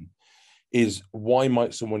NMN, is why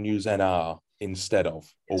might someone use NR instead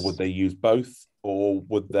of, or would they use both, or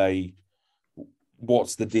would they?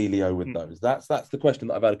 What's the dealio with those? That's the question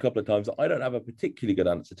that I've had a couple of times that I don't have a particularly good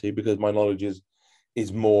answer to, because my knowledge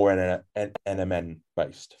is more NMN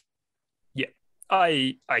based. Yeah,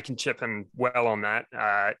 I can chip in well on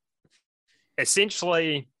that.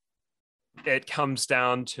 Essentially, it comes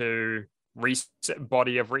down to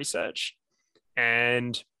body of research,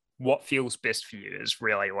 and what feels best for you is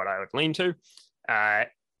really what I would lean to.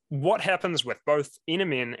 What happens with both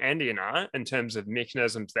NMN and NR in terms of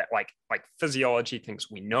mechanisms that like physiology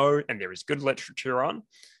thinks we know and there is good literature on,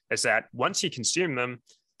 is that once you consume them,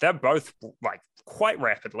 they're both like quite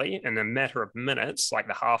rapidly, in a matter of minutes, like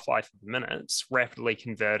the half-life of minutes, rapidly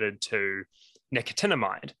converted to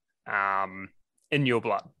nicotinamide in your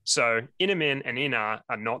blood. So NMN and NR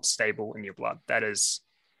are not stable in your blood. That is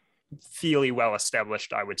fairly well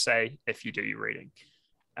established, I would say, if you do your reading.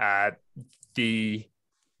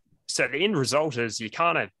 So the end result is you're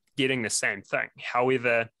kind of getting the same thing.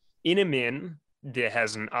 However, NMN, there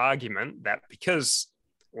has an argument that because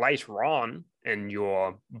later on in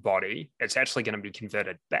your body, it's actually going to be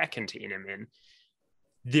converted back into NMN.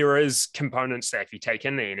 There is components that if you take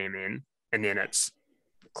in the NMN and then it's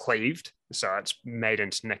cleaved, so it's made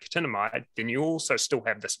into nicotinamide, then you also still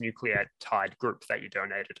have this nucleotide group that you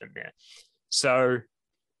donated in there. So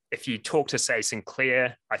if you talk to, say,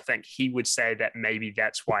 Sinclair, I think he would say that maybe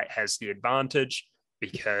that's why it has the advantage,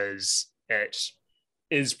 because it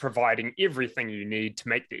is providing everything you need to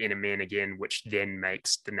make the NMN again, which then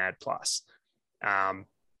makes the NAD+.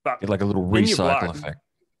 But like a little recycle effect.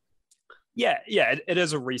 Yeah, it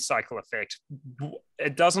is a recycle effect.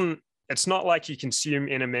 It's not like you consume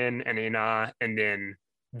NMN and NR and then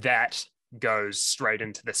that goes straight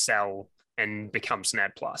into the cell and becomes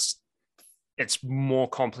NAD+. It's more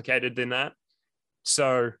complicated than that.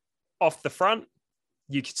 So off the front,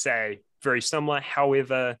 you could say very similar.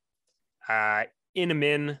 However,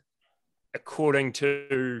 NMN, according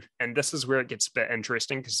to, and this is where it gets a bit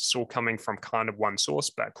interesting because it's all coming from kind of one source,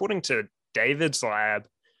 but according to David's lab,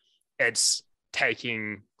 it's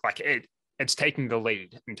taking the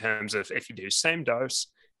lead in terms of if you do same dose,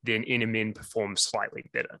 then NMN performs slightly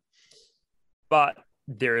better. But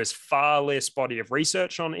there is far less body of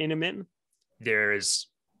research on NMN. There is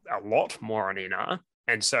a lot more on NR.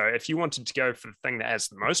 And so if you wanted to go for the thing that has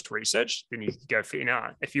the most research, then you could go for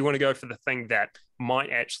NR. If you want to go for the thing that might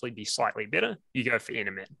actually be slightly better, you go for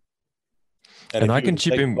NMN. And I can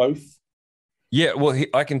chip in both. Yeah, well,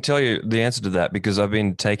 I can tell you the answer to that because I've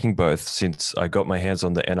been taking both since I got my hands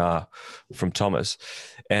on the NR from Thomas.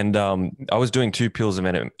 And I was doing 2 pills of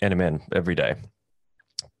NMN every day,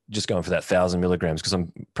 just going for that 1,000 milligrams because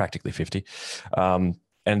I'm practically 50.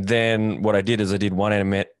 And then what I did is I did 1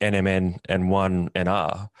 NMN and 1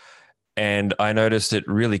 NR. And I noticed it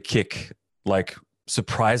really kick, like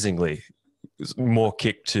surprisingly more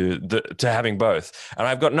kick to having both. And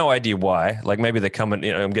I've got no idea why. Like maybe they're coming,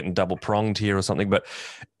 I'm getting double pronged here or something, but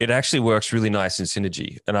it actually works really nice in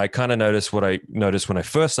synergy. And I kind of noticed what I noticed when I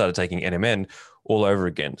first started taking NMN all over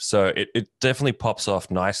again. So it definitely pops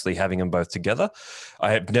off nicely having them both together.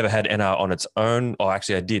 I have never had NR on its own. Oh,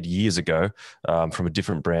 actually I did years ago from a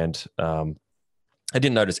different brand. I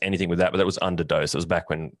didn't notice anything with that, but that was underdose. It was back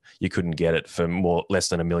when you couldn't get it for less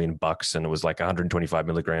than $1 million, and it was like 125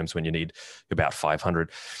 milligrams when you need about 500.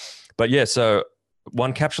 But yeah, so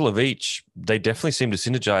 1 capsule of each, they definitely seem to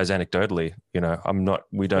synergize anecdotally.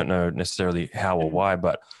 We don't know necessarily how or why,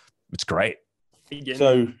 but it's great.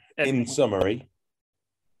 So in summary,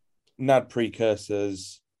 NAD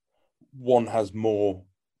precursors, one has more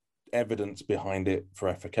evidence behind it for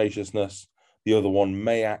efficaciousness. The other one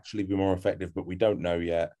may actually be more effective, but we don't know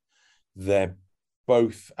yet. They're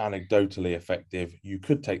both anecdotally effective. You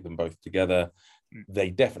could take them both together.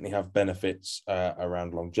 They definitely have benefits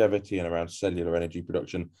around longevity and around cellular energy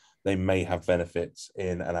production. They may have benefits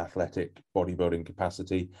in an athletic bodybuilding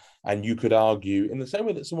capacity. And you could argue, in the same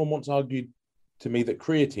way that someone once argued to me that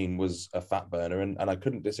creatine was a fat burner, and I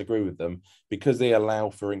couldn't disagree with them, because they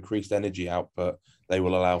allow for increased energy output. They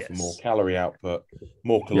will allow for more calorie output,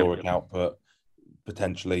 more caloric output,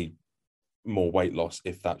 potentially more weight loss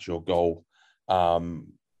if that's your goal.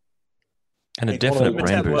 And a definite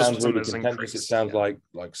brain boost. Sounds really contentious. It sounds like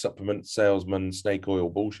supplement salesman, snake oil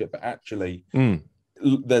bullshit, but actually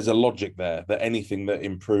there's a logic there that anything that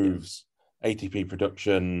improves ATP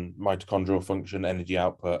production, mitochondrial function, energy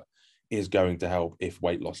output is going to help if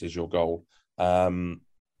weight loss is your goal. And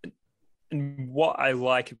what I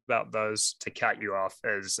like about those, to cut you off,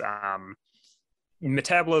 is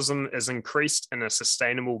metabolism is increased in a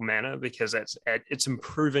sustainable manner because it's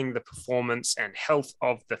improving the performance and health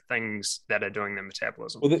of the things that are doing the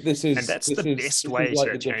metabolism. Well, that's the best way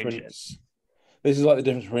to change it. This is like the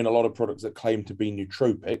difference between a lot of products that claim to be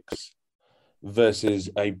nootropics versus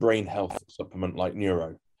a brain health supplement like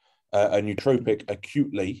Neuro. A nootropic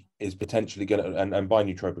acutely is potentially going to, and by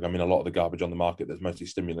nootropic, I mean a lot of the garbage on the market that's mostly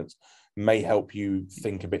stimulants, may help you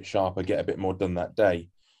think a bit sharper, get a bit more done that day.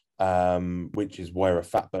 Which is where a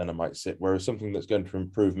fat burner might sit, whereas something that's going to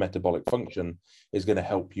improve metabolic function is going to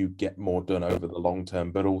help you get more done over the long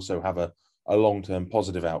term, but also have a long-term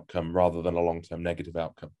positive outcome rather than a long-term negative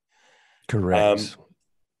outcome. Correct.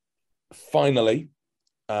 Finally,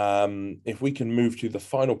 if we can move to the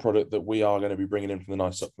final product that we are going to be bringing in from the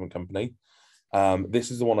Nice Supplement Company,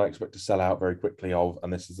 this is the one I expect to sell out very quickly of,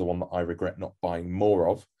 and this is the one that I regret not buying more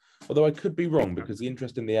of, although I could be wrong because the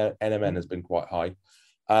interest in the NMN has been quite high.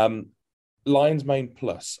 Lion's Mane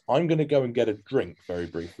Plus. I'm going to go and get a drink very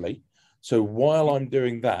briefly. So while I'm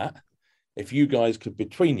doing that, if you guys could,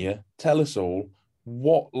 between you, tell us all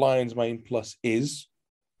what Lion's Mane Plus is,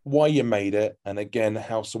 why you made it, and again,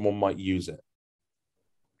 how someone might use it.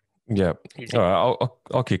 Yeah. All right.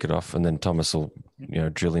 I'll kick it off, and then Thomas will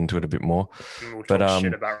drill into it a bit more. And we'll talk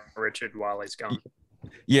shit about Richard while he's gone.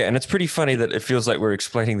 Yeah, and it's pretty funny that it feels like we're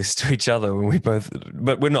explaining this to each other when we both,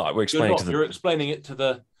 but we're not. We're explaining to the. You're explaining it to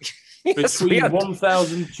the Yes, we between are.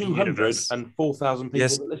 1,200 Universe. and 4,000 people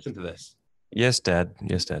Yes. that listen to this. Yes, Dad.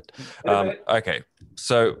 Yes, Dad. Anyway. Okay,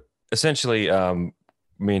 so essentially,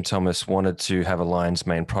 me and Thomas wanted to have a lion's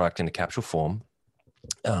mane product in a capsule form.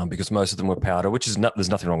 Because most of them were powder, which is there's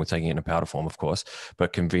nothing wrong with taking it in a powder form, of course,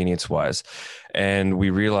 but convenience wise. And we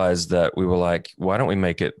realized that we were like, why don't we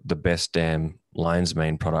make it the best damn lion's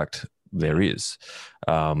mane product there is?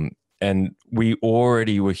 And we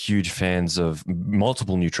already were huge fans of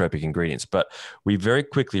multiple nootropic ingredients, but we very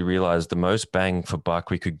quickly realized the most bang for buck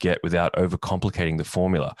we could get without overcomplicating the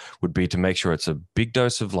formula would be to make sure it's a big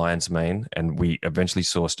dose of lion's mane. And we eventually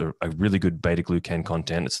sourced a really good beta glucan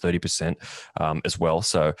content. It's 30% as well.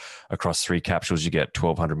 So across 3 capsules, you get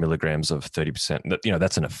 1,200 milligrams of 30%.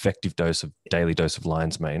 That's an effective daily dose of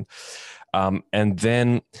lion's mane. And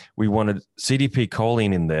then we wanted CDP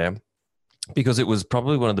choline in there, because it was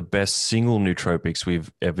probably one of the best single nootropics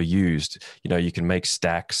we've ever used. You can make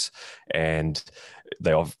stacks and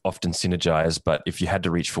they often synergize, but if you had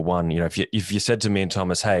to reach for one, if you said to me and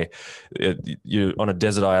Thomas, hey, you're on a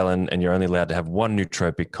desert island and you're only allowed to have one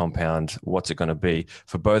nootropic compound, what's it going to be?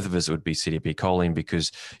 For both of us, it would be CDP choline,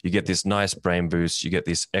 because you get this nice brain boost, you get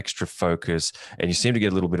this extra focus, and you seem to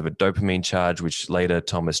get a little bit of a dopamine charge, which later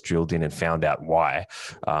Thomas drilled in and found out why,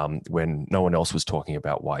 when no one else was talking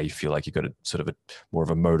about why you feel like you got a sort of a more of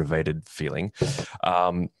a motivated feeling.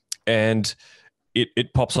 And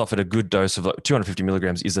it pops off at a good dose of 250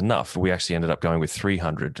 milligrams is enough. We actually ended up going with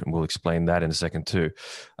 300, and we'll explain that in a second too.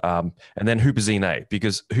 And then Huperzine A,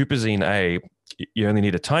 because Huperzine A, you only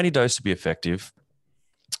need a tiny dose to be effective.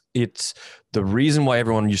 It's the reason why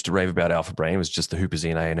everyone used to rave about Alpha Brain was just the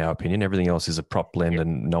Huperzine A, in our opinion. Everything else is a prop blend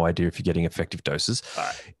and no idea if you're getting effective doses.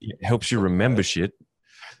 It helps you remember shit.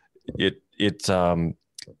 It's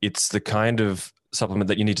the kind of supplement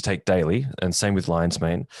that you need to take daily, and same with lion's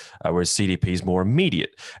mane, whereas CDP is more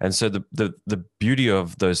immediate. And so the beauty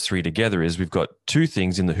of those 3 together is we've got 2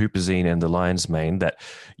 things in the Huperzine and the lion's mane that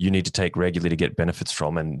you need to take regularly to get benefits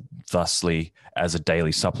from, and thusly as a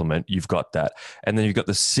daily supplement you've got that. And then you've got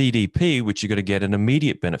the CDP, which you've got to get an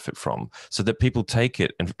immediate benefit from, so that people take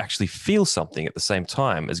it and actually feel something at the same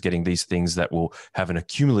time as getting these things that will have an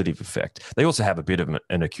accumulative effect. They also have a bit of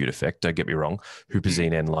an acute effect, don't get me wrong.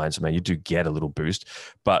 Huperzine and lion's mane, you do get a little boost,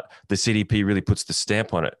 but the CDP really puts the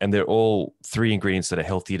stamp on it. And they're all 3 ingredients that are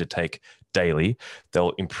healthier to take daily.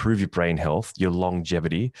 They'll improve your brain health, your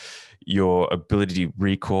longevity, your ability to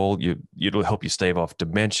recall. It'll help you stave off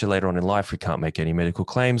dementia later on in life. We can't make any medical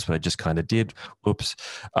claims, but I just kind of did. Oops.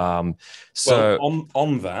 On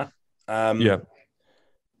that,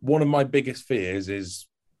 one of my biggest fears is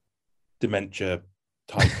dementia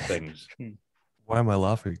type things. Why am I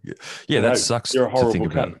laughing? Yeah, that sucks. You're a horrible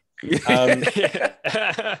cunt.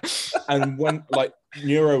 And when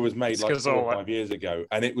Neuro was made 4 or 5 years ago,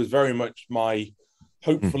 and it was very much my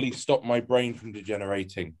hopefully stop my brain from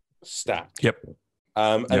degenerating stack. Yep.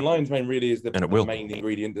 And lion's mane really is the main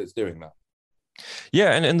ingredient that's doing that.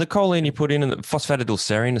 Yeah, and the choline you put in, and the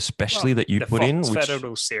phosphatidylserine especially that you put in.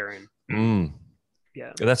 Phosphatidylserine.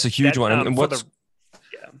 Yeah, that's a huge one. And what's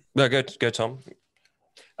no, go Tom.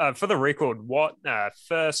 For the record,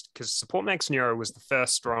 first, because Support Max Neuro was the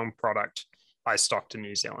first strong product I stocked in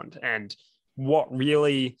New Zealand. And what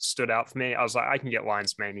really stood out for me, I was like, I can get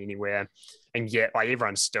lion's mane anywhere and get,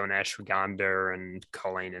 everyone's doing ashwagandha and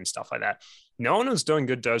choline and stuff like that. No one was doing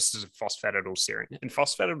good doses of phosphatidylserine. And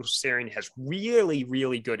phosphatidylserine has really,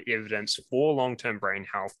 really good evidence for long-term brain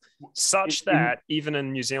health, such that even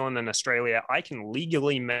in New Zealand and Australia, I can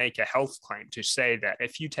legally make a health claim to say that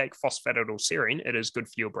if you take phosphatidylserine, it is good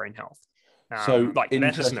for your brain health.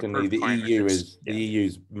 Interestingly, the EU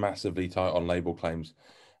is massively tight on label claims.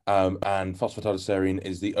 And phosphatidylserine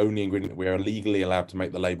is the only ingredient we are legally allowed to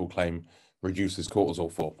make the label claim reduces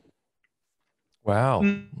cortisol for. Wow.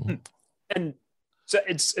 And so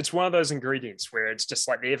it's one of those ingredients where it's just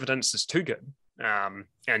like the evidence is too good.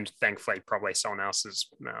 And thankfully, probably someone else has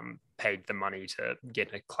paid the money to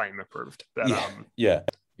get a claim approved. But,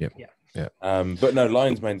 but no,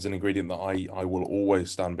 lion's mane is an ingredient that I will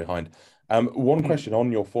always stand behind. One question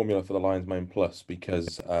on your formula for the lion's mane plus,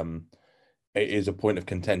 because it is a point of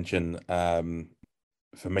contention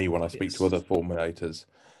for me when I speak to other formulators.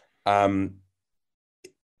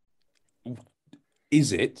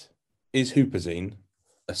 Is Huperzine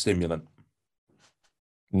a stimulant?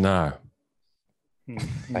 No.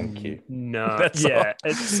 Thank you. No.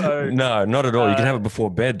 It's so no, not at all. You can have it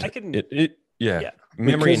before bed.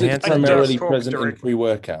 Memory enhancing. It's primarily present in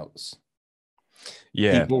pre-workouts.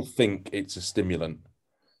 Yeah. People think it's a stimulant.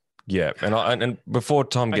 Yeah, and before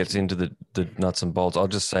Tom gets into the nuts and bolts, I'll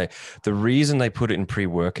just say the reason they put it in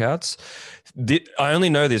pre-workouts, I only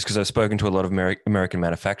know this because I've spoken to a lot of American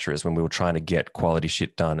manufacturers when we were trying to get quality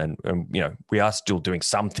shit done, and you know, we are still doing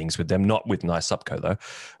some things with them, not with Nice Supco though,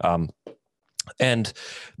 and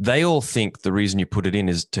they all think the reason you put it in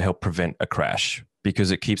is to help prevent a crash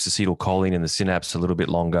because it keeps acetylcholine in the synapse a little bit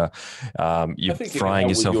longer. You're frying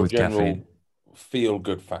yourself with caffeine. Feel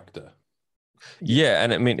good factor. Yeah,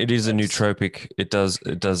 and I mean it is a nootropic. It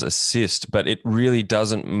does assist, but it really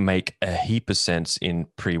doesn't make a heap of sense in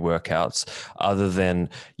pre-workouts. Other than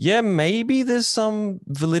maybe there's some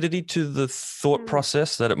validity to the thought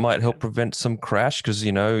process that it might help prevent some crash because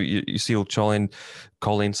you know you see all choline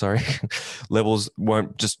levels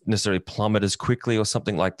won't just necessarily plummet as quickly or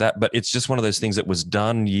something like that. But it's just one of those things that was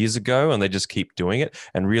done years ago, and they just keep doing it.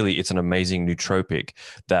 And really, it's an amazing nootropic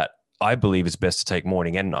that I believe is best to take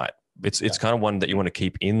morning and night. It's kind of one that you want to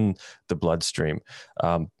keep in the bloodstream.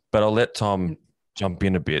 But I'll let Tom jump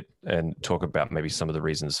in a bit and talk about maybe some of the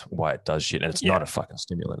reasons why it does shit. And it's not a fucking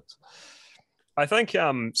stimulant. I think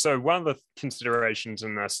so one of the considerations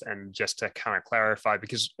in this, and just to kind of clarify,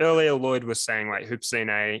 because earlier Lloyd was saying like Huperzine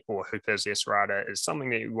A or Hupers S Rada is something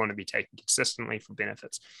that you want to be taking consistently for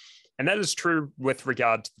benefits. And that is true with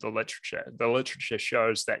regard to the literature. The literature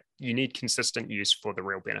shows that you need consistent use for the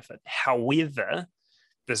real benefit. However,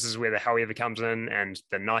 this is where the however comes in, and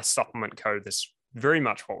the nice supplement code is very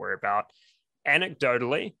much what we're about.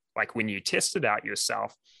 Anecdotally, like when you test it out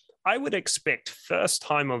yourself, I would expect first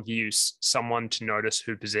time of use someone to notice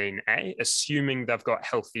Huperzine A, assuming they've got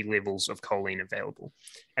healthy levels of choline available.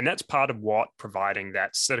 And that's part of what providing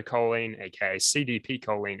that citicoline, aka CDP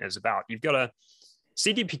choline, is about. You've got a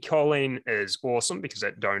CDP choline is awesome because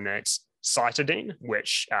it donates cytidine,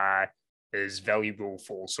 which is valuable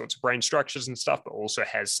for all sorts of brain structures and stuff, but also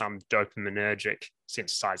has some dopaminergic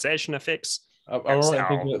sensitization effects. I'm right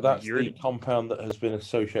thinking that's the compound that has been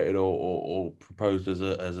associated or proposed as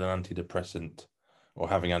an antidepressant or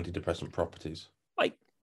having antidepressant properties. Like,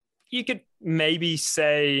 you could maybe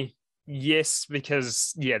say yes,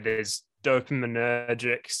 because there's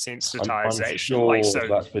dopaminergic sensitization. I'm sure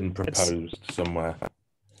that's been proposed somewhere.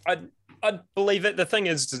 I'd believe it. The thing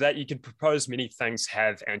is that you could propose many things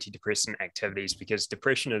have antidepressant activities because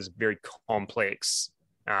depression is very complex.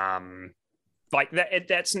 Like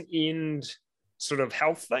that's an end sort of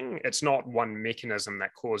health thing. It's not one mechanism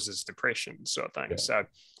that causes depression sort of thing. Yeah. So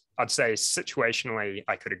I'd say situationally,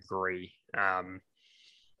 I could agree.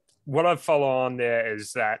 What I'd follow on there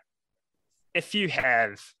is that if you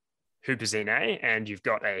have Huperzine A and you've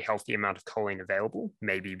got a healthy amount of choline available,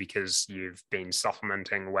 maybe because you've been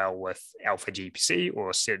supplementing well with alpha GPC or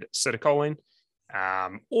citicoline,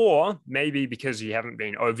 or maybe because you haven't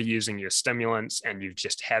been overusing your stimulants and you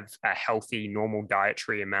just have a healthy normal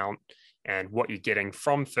dietary amount, and what you're getting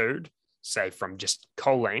from food, say from just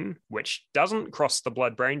choline, which doesn't cross the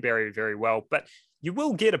blood-brain barrier very well, but you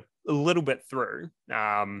will get a little bit through.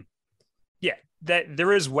 That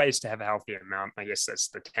there is ways to have a healthy amount. I guess that's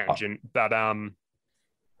the tangent, but I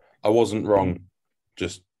wasn't wrong.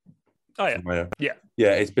 Just yeah.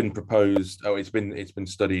 It's been proposed. It's been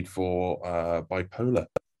studied for bipolar.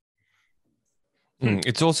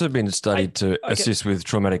 It's also been studied to assist with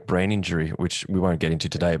traumatic brain injury, which we won't get into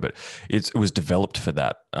today, but it was developed for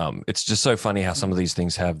that. It's just so funny how some of these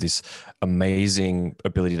things have this amazing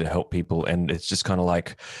ability to help people. And it's just kind of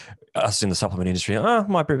like us in the supplement industry.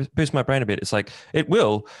 Might boost my brain a bit. It's like, it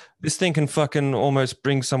will. This thing can fucking almost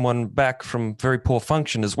bring someone back from very poor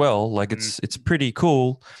function as well. Like it's pretty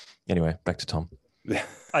cool. Anyway, back to Tom.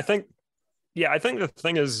 I think the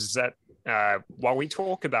thing is that while we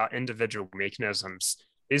talk about individual mechanisms,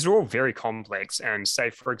 these are all very complex. And say,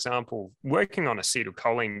 for example, working on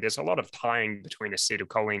acetylcholine, there's a lot of tying between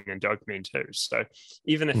acetylcholine and dopamine too. So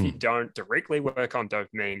even if you don't directly work on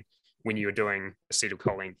dopamine when you're doing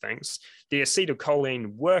acetylcholine things, the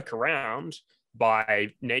acetylcholine workaround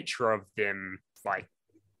by nature of them, like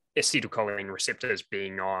acetylcholine receptors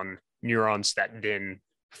being on neurons that then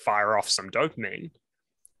fire off some dopamine,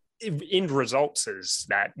 end results is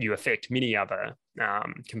that you affect many other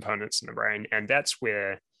components in the brain. And that's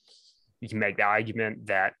where you can make the argument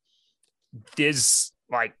that there's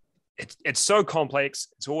like, it's so complex,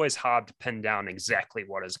 it's always hard to pin down exactly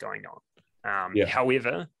what is going on.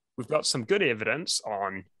 However, we've got some good evidence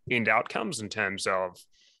on end outcomes in terms of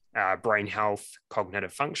brain health,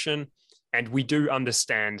 cognitive function, and we do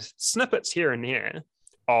understand snippets here and there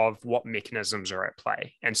of what mechanisms are at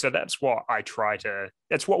play. And so that's what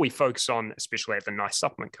we focus on, especially at the Nice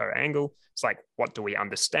Supplement Co angle. It's like, what do we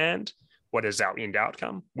understand? What is our end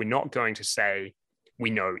outcome? We're not going to say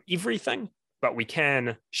we know everything. but we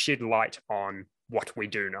can shed light on what we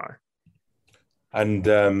do know. And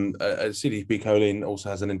CDP choline also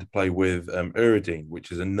has an interplay with uridine,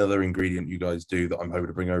 which is another ingredient you guys do that I'm hoping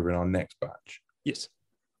to bring over in our next batch. Yes.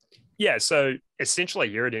 Yeah, so essentially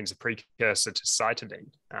uridine is a precursor to cytidine.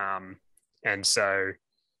 And so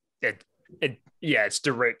it's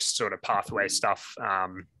direct sort of pathway stuff.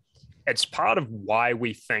 It's part of why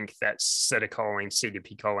we think that citicoline,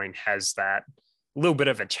 CDP choline has that little bit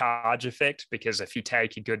of a charge effect, because if you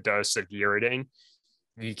take a good dose of uridine,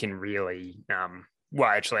 you can really well,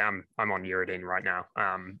 actually I'm on uridine right now.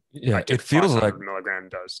 It feels like milligram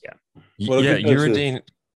dose. Uridine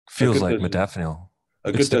feels like modafinil.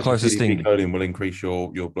 A good dose of CDP choline will increase your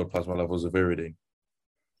blood plasma levels of uridine.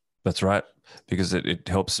 That's right, because it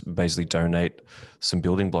helps basically donate some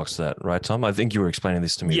building blocks to that, right, Tom? I think you were explaining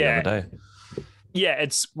this to me the other day. Yeah,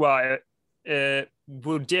 it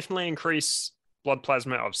will definitely increase blood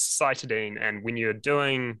plasma of cytidine, and when you're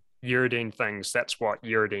doing uridine things, that's what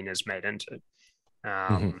uridine is made into.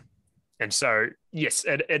 And so, yes,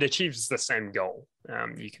 it achieves the same goal,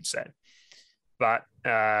 you could say. But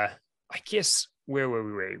I guess where were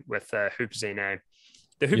we with huperzine A?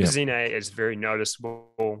 The huperzine A is very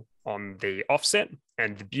noticeable on the offset,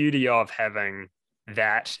 and the beauty of having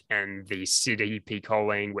that and the CDP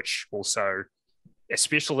choline, which also,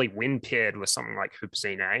 especially when paired with something like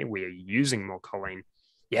huperzine A, where you're using more choline,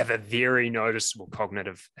 you have a very noticeable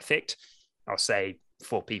cognitive effect. I'll say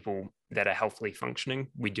for people that are healthily functioning,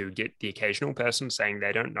 we do get the occasional person saying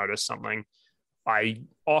they don't notice something. I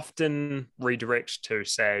often redirect to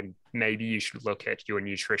say, maybe you should look at your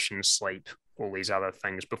nutrition, sleep, all these other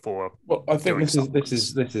things before. Well, I think this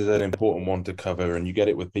is an important one to cover, and you get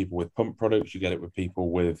it with people with pump products, you get it with people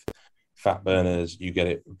with fat burners, you get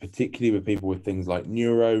it particularly with people with things like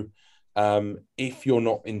neuro. If you're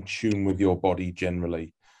not in tune with your body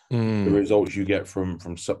generally, the results you get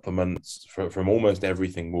from supplements, from almost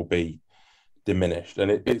everything, will be diminished, and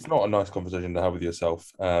it's not a nice conversation to have with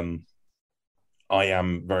yourself. I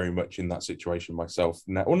am very much in that situation myself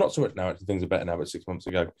now. Well, not so much now. Actually, things are better now. But 6 months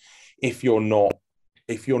ago, if you're not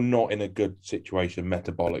in a good situation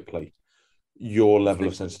metabolically, your level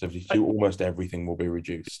of sensitivity to almost everything will be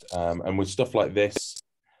reduced. And with stuff like this,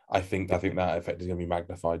 I think that effect is going to be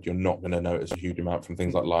magnified. You're not going to notice a huge amount from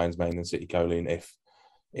things like lion's mane and citicoline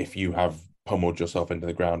if you have pummeled yourself into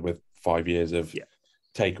the ground with 5 years of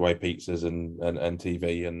takeaway pizzas and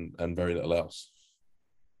TV and very little else.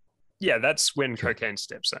 Yeah, that's when cocaine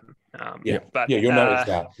steps in. You'll notice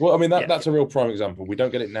that. Well, I mean, that's a real prime example. We don't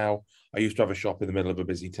get it now. I used to have a shop in the middle of a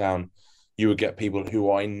busy town. You would get people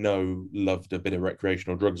who I know loved a bit of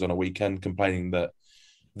recreational drugs on a weekend complaining that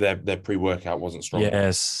their pre-workout wasn't strong.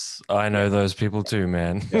 Yes, I know those people too,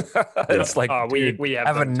 man. It's like, we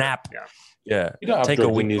have a nap. Yeah. You don't have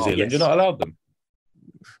drugs in New Zealand. You're not allowed them.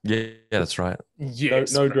 Yeah, that's right.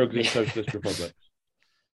 Yes, no drugs in Socialist Republic.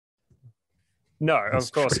 No,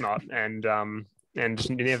 of course not. And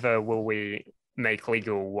never will we make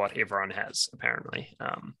legal what everyone has, apparently.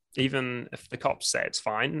 Even if the cops say it's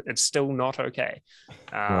fine, it's still not okay.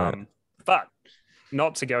 Right. But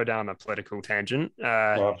not to go down a political tangent.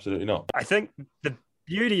 No, absolutely not. I think the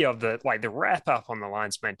beauty of the wrap up on the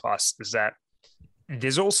Lion's Mane Plus is that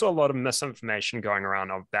there's also a lot of misinformation going around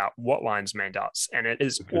about what Lion's Mane does, and it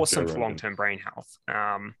is awesome for long-term brain health.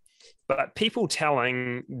 But people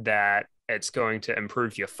telling that it's going to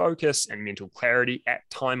improve your focus and mental clarity at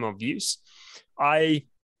time of use, I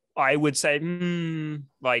would say,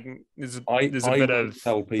 there's a bit of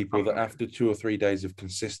tell people that after 2 or 3 days of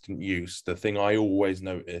consistent use, the thing I always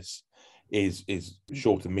notice is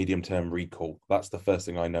short and medium term recall. That's the first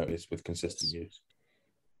thing I notice with consistent use.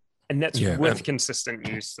 And that's with consistent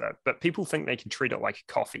use, though. But people think they can treat it like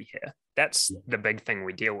a coffee here. That's the big thing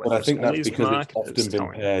we deal with. But I think that's because it's often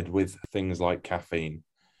been paired with things like caffeine.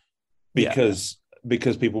 Because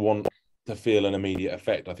people want to feel an immediate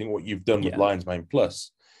effect. I think what you've done with Lion's Mane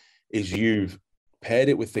Plus is you've paired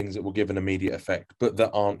it with things that will give an immediate effect, but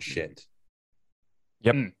that aren't shit.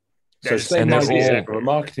 Yep. So same idea from a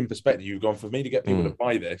marketing perspective. You've gone, for me to get people to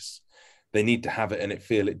buy this, they need to have it and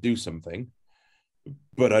feel it do something.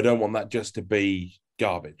 But I don't want that just to be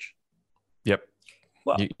garbage. Yep.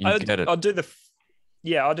 Well, you get it.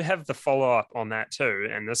 I'd have the follow-up on that too.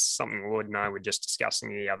 And this is something Lloyd and I were just discussing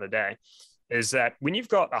the other day, is that when you've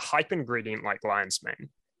got a hype ingredient like lion's mane,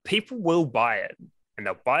 people will buy it, and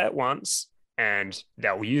they'll buy it once and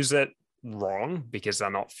they'll use it wrong because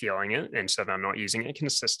they're not feeling it. And so they're not using it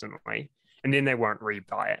consistently. And then they won't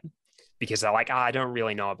rebuy it because they're like, I don't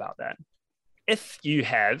really know about that. If you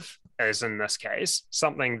have as in this case,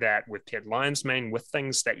 something that we've paired lion's mane with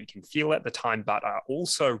things that you can feel at the time, but are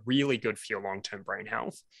also really good for your long-term brain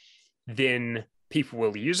health, then people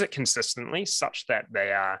will use it consistently such that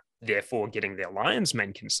they are therefore getting their lion's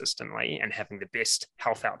mane consistently and having the best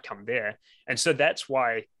health outcome there. And so that's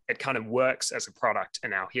why it kind of works as a product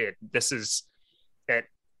in our head. This is it.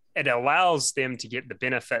 It allows them to get the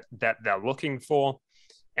benefit that they're looking for,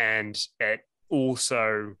 and it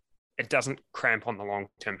doesn't cramp on the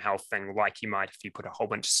long-term health thing like you might if you put a whole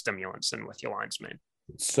bunch of stimulants in with your lion's mane.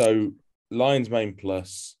 So lion's mane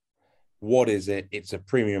plus, what is it? It's a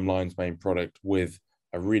premium lion's mane product with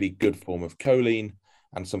a really good form of choline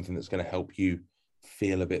and something that's going to help you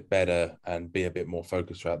feel a bit better and be a bit more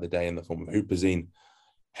focused throughout the day in the form of huperzine.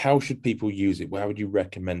 How should people use it? How would you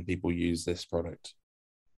recommend people use this product?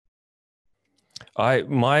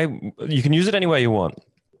 You can use it any way you want.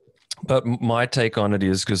 But my take on it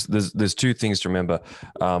is, because there's two things to remember.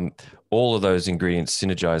 All of those ingredients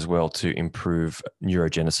synergize well to improve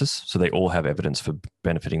neurogenesis. So they all have evidence for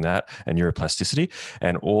benefiting that, and neuroplasticity,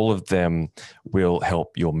 and all of them will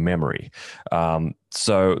help your memory.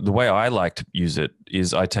 So the way I like to use it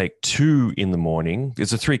is I take 2 in the morning.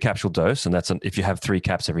 It's a 3 capsule dose, and if you have 3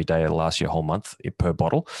 caps every day, it'll last you a whole month per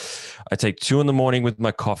bottle. I take 2 in the morning with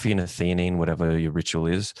my coffee and a theanine, whatever your ritual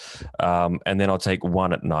is. And then I'll take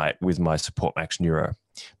 1 at night with my Support Max Neuro,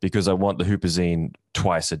 because I want the huperzine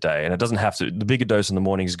twice a day. And it doesn't have to, the bigger dose in the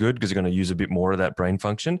morning is good because you're going to use a bit more of that brain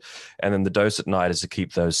function. And then the dose at night is to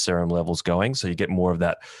keep those serum levels going. So you get more of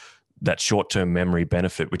that short-term memory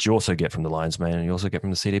benefit, which you also get from the lion's mane and you also get from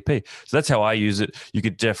the CDP. So that's how I use it. You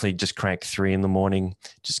could definitely just crank 3 in the morning,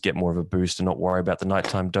 just get more of a boost and not worry about the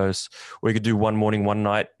nighttime dose. Or you could do 1 morning, 1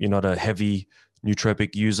 night. You're not a heavy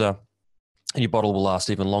nootropic user, and your bottle will last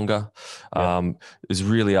even longer. Yeah. It's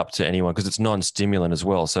really up to anyone because it's non-stimulant as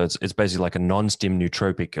well. So it's basically like a non-stim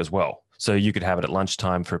nootropic as well. So you could have it at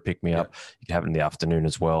lunchtime for a pick-me-up. Yeah. You could have it in the afternoon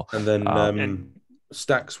as well. And then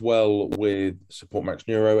stacks well with Support Max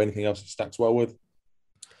Neuro. Anything else it stacks well with?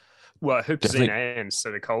 Well, huperzine and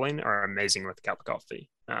acetylcholine are amazing with a cup of coffee.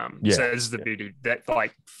 So this is the beauty that,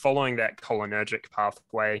 like, following that cholinergic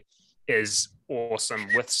pathway is awesome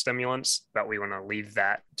with stimulants, but we want to leave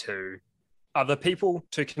that to other people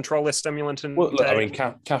to control their stimulant. And well, look, I mean,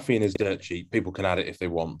 caffeine is dirt cheap. People can add it if they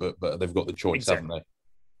want, but they've got the choice, haven't they?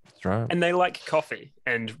 That's right. And they like coffee,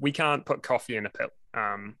 and we can't put coffee in a pill.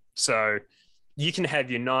 So you can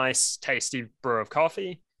have your nice, tasty brew of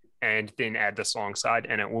coffee and then add this alongside,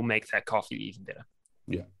 and it will make that coffee even better.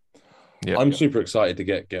 Yeah. I'm super excited to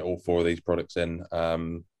get all 4 of these products in.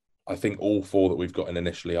 I think all 4 that we've got in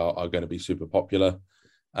initially are going to be super popular.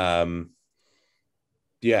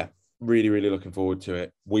 Really, really looking forward to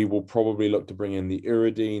it. We will probably look to bring in the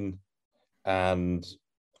Uridine, and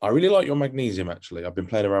I really like your magnesium, actually. I've been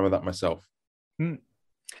playing around with that myself.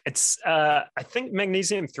 It's I think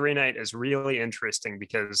magnesium threonate is really interesting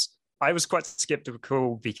because I was quite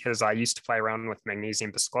skeptical because I used to play around with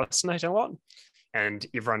magnesium bisglycinate a lot, and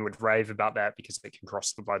everyone would rave about that because it can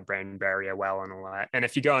cross the blood-brain barrier well and all that. And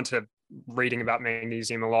if you go into reading about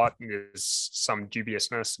magnesium a lot, there's some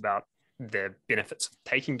dubiousness about the benefits of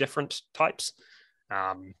taking different types.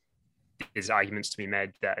 There's arguments to be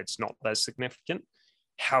made that it's not that significant.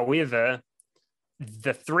 However,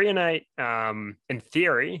 the threonate, in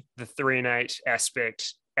theory, the threonate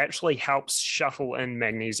aspect actually helps shuttle in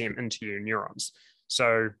magnesium into your neurons.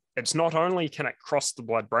 So it's not only can it cross the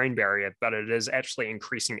blood-brain barrier, but it is actually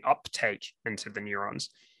increasing uptake into the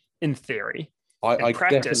neurons, in theory. In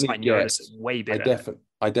practice, I notice it way better.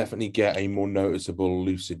 I definitely get a more noticeable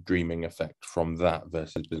lucid dreaming effect from that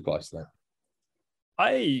versus bisglycinate.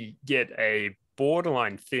 I get a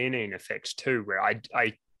borderline theanine effect too, where I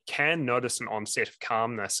can notice an onset of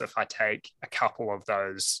calmness if I take a couple of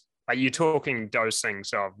those. Like, you're talking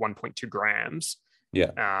dosings of 1.2 grams.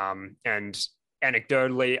 Yeah. And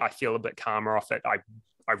anecdotally, I feel a bit calmer off it. I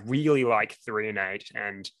really like threonate,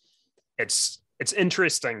 and it's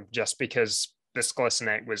interesting just because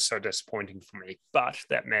bisglycinate was so disappointing for me, but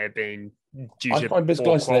that may have been due to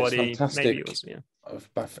poor quality. Fantastic. Maybe it was, yeah.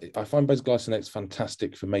 I find bisglycinate's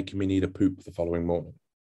fantastic for making me need a poop the following morning.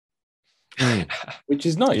 Which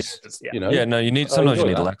is nice, you know. Yeah, no, you need sometimes you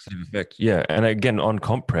need a laxative effect. Yeah, and again on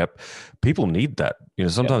comp prep, people need that. You know,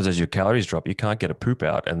 sometimes as your calories drop, you can't get a poop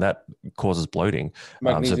out, and that causes bloating.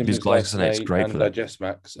 Magnesium, bisglycinate's great for that. Digest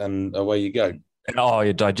Max, and away you go. Oh,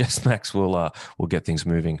 your Digest Max will get things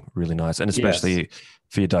moving really nice, and especially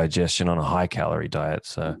for your digestion on a high calorie diet.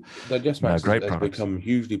 So Digest Max great has products. become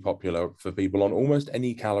hugely popular for people on almost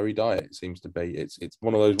any calorie diet. It seems to be. It's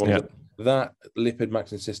one of those ones that Lipid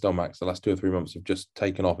Max and Cystol Max the last 2 or 3 months have just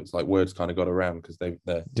taken off. It's like words kind of got around because they're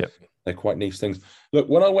quite niche things. Look,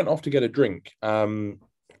 when I went off to get a drink,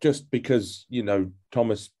 just because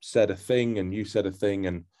Thomas said a thing and you said a thing,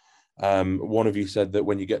 and one of you said that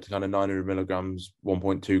when you get to kind of 900 milligrams,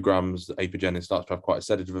 1.2 grams, apigenin starts to have quite a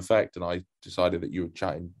sedative effect, and I decided that you were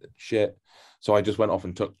chatting shit, so I just went off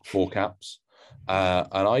and took 4 caps,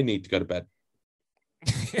 and I need to go to bed.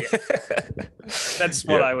 That's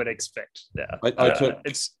what I would expect. Yeah,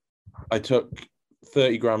 I took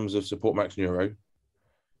 30 grams of Support Max Neuro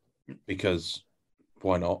because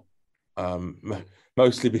why not?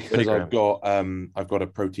 Mostly because I've got a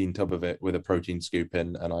protein tub of it with a protein scoop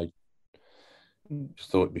in, and I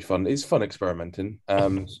just thought it'd be fun. It's fun experimenting.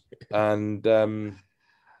 And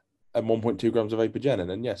 1.2 grams of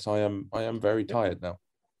apigenin. And yes, I am very tired now.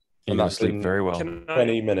 And that's sleep very well.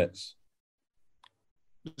 20 minutes.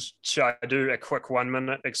 Should I do a quick 1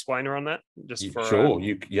 minute explainer on that? Just for as long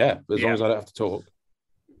as I don't have to talk.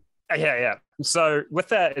 Yeah. So with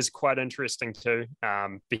that is quite interesting too,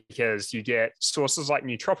 because you get sources like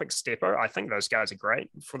Nootropic Stepo. I think those guys are great,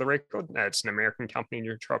 for the record. It's an American company,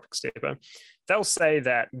 Nootropic Stepo. They'll say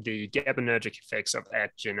that the GABAergic effects of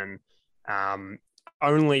apigenin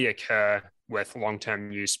only occur with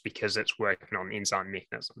long-term use because it's working on enzyme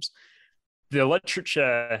mechanisms. The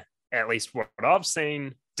literature, at least what I've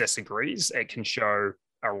seen, disagrees. It can show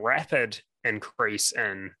a rapid increase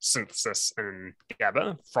in synthesis in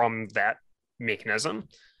GABA from that mechanism,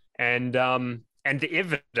 and the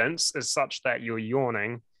evidence is such that you're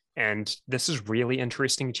yawning, and this is really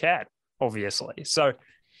interesting chat, obviously. So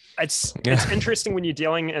it's interesting when you're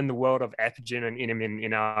dealing in the world of apigenin and NMN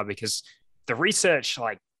NR, because the research,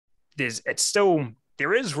 like,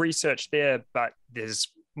 there is research there, but there's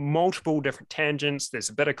multiple different tangents. There's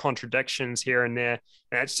a bit of contradictions here and there,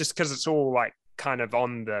 and it's just because it's all like kind of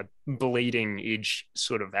on the bleeding edge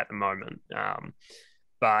sort of at the moment.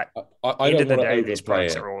 But I don't want to overplay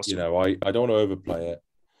it. Awesome. I don't want to overplay it,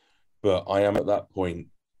 but I am at that point,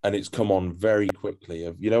 and it's come on very quickly.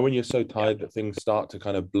 Of when you're so tired that things start to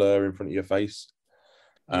kind of blur in front of your face.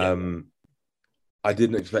 I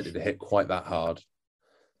didn't expect it to hit quite that hard.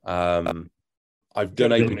 I've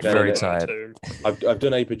done apigenin. I've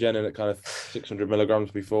done apigenin at kind of 600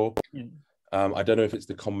 milligrams before. I don't know if it's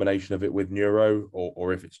the combination of it with neuro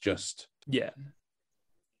or if it's just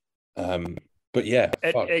but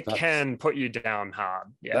it can put you down hard.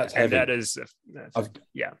 That's heavy. And that is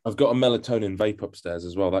I've got a melatonin vape upstairs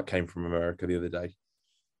as well. That came from America the other day.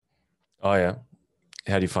 Oh yeah,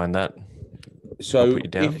 how do you find that? So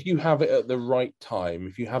if you have it at the right time,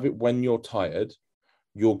 if you have it when you're tired,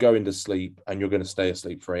 you're going to sleep and you're going to stay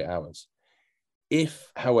asleep for 8 hours.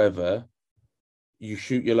 If, however, you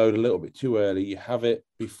shoot your load a little bit too early, you have it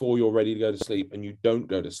before you're ready to go to sleep, and you don't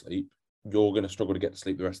go to sleep, you're going to struggle to get to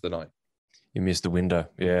sleep the rest of the night. You miss the window.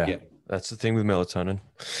 Yeah. That's the thing with melatonin.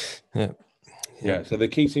 Yeah. So the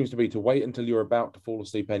key seems to be to wait until you're about to fall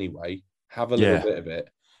asleep anyway, have a little bit of it,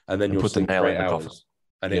 and then you'll sleep for 8 hours.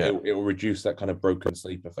 And it will reduce that kind of broken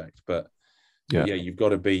sleep effect. But you've got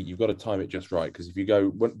to time it just right. Because if you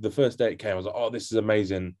go, the first day it came, I was like, oh, this is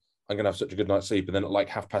amazing. I'm going to have such a good night's sleep. And then at like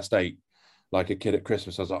 8:30, like a kid at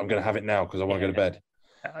Christmas, I was like, I'm going to have it now because I want to go to bed.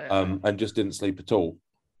 And just didn't sleep at all.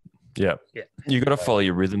 Yeah. You got to follow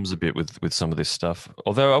your rhythms a bit with some of this stuff.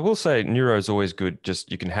 Although I will say neuro is always good.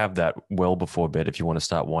 Just you can have that well before bed if you want to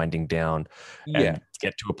start winding down and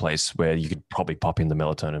get to a place where you could probably pop in the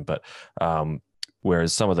melatonin. But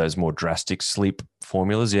whereas some of those more drastic sleep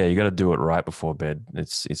formulas, you got to do it right before bed.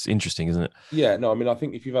 It's interesting, isn't it? Yeah, no, I mean, I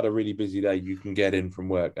think if you've had a really busy day, you can get in from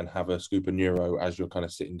work and have a scoop of neuro as you're kind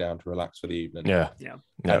of sitting down to relax for the evening. Yeah.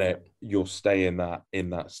 And you'll stay in that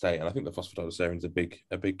state. And I think the phosphatidylserine is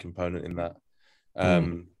a big component in that.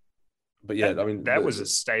 But yeah, I mean, that was a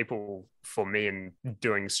staple for me in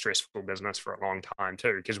doing stressful business for a long time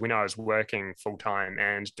too. Because when I was working full time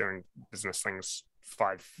and doing business things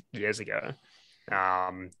 5 years ago,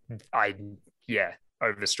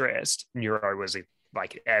 overstressed, neuro was a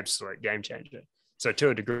absolute game changer. So to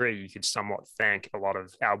a degree, you could somewhat thank a lot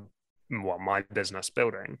of my business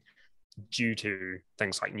building due to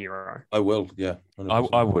things like neuro. I will, yeah.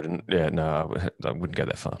 I wouldn't, I wouldn't go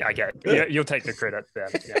that far. Okay, you'll take the credit there.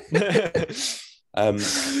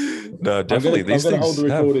 No, definitely. I'm going to hold the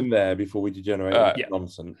recording there before we degenerate into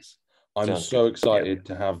nonsense. I'm so excited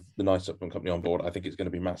to have the Nice Supplement Company on board. I think it's going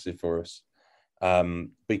to be massive for us.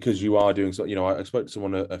 because you are doing so. I spoke to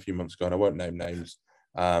someone a few months ago, and I won't name names,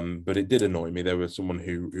 but it did annoy me. There was someone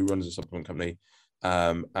who runs a supplement company,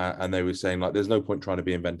 and they were saying like, there's no point trying to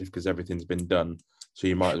be inventive because everything's been done. So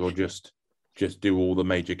you might as well just do all the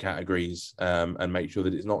major categories and make sure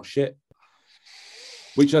that it's not shit.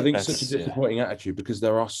 Which I think is such a disappointing attitude, because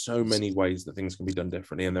there are so many ways that things can be done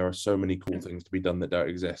differently, and there are so many cool things to be done that don't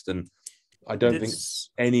exist. And I don't think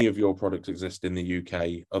any of your products exist in the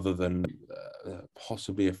UK other than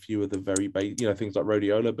possibly a few of the very basic, things like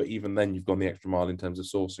rhodiola. But even then, you've gone the extra mile in terms of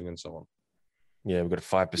sourcing and so on. Yeah, we've got a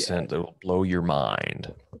 5% that will blow your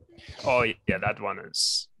mind. Oh yeah, that one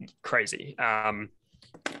is crazy.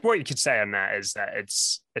 What you could say on that is that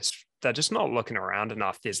it's they're just not looking around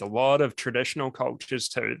enough. There's a lot of traditional cultures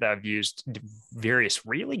too that have used various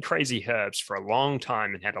really crazy herbs for a long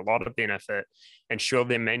time and had a lot of benefit. And sure,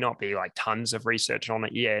 there may not be like tons of research on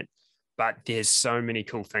it yet, but there's so many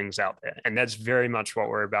cool things out there. And that's very much what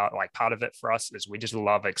we're about. Like, part of it for us is we just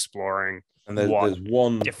love exploring. And there's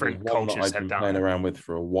one cultures that I've been playing around with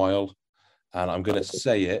for a while, and I'm going to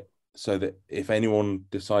say it so that if anyone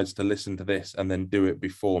decides to listen to this and then do it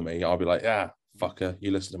before me, I'll be like, fucker,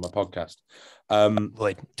 you listen to my podcast.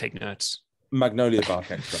 Take notes. Magnolia bark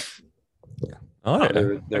extract. Yeah. Oh,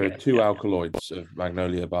 yeah. There are two alkaloids of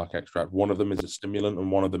magnolia bark extract. One of them is a stimulant, and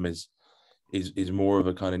one of them is more of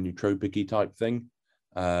a kind of nootropic-y type thing.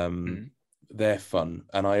 They're fun,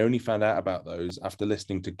 and I only found out about those after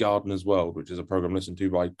listening to Gardener's World, which is a program listened to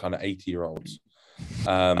by kind of 80-year-olds.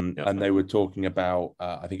 And they were talking about,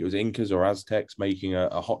 I think it was Incas or Aztecs making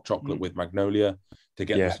a hot chocolate with magnolia to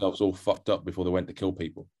get themselves all fucked up before they went to kill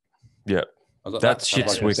people. Yeah, I was like, that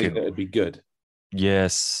shit's wicked. That would be good.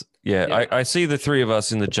 Yes, yeah. I see the three of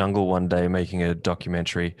us in the jungle one day making a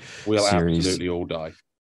documentary We'll series. Absolutely all die.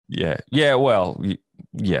 Yeah. Well,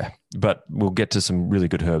 yeah, but we'll get to some really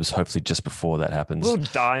good herbs hopefully just before that happens. We'll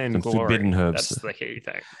die in some glory. Forbidden herbs. That's the key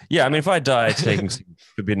thing. Yeah, I mean, if I die taking some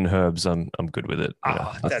forbidden herbs, I'm good with it.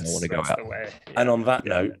 That's I want to go out. The way. Yeah. And on that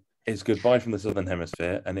note, it's goodbye from the Southern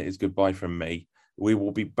Hemisphere, and it is goodbye from me. We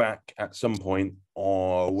will be back at some point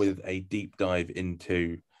with a deep dive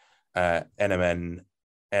into NMN,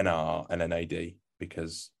 NR, and NAD,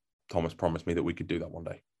 because Thomas promised me that we could do that one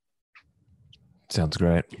day. Sounds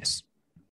great. Yes.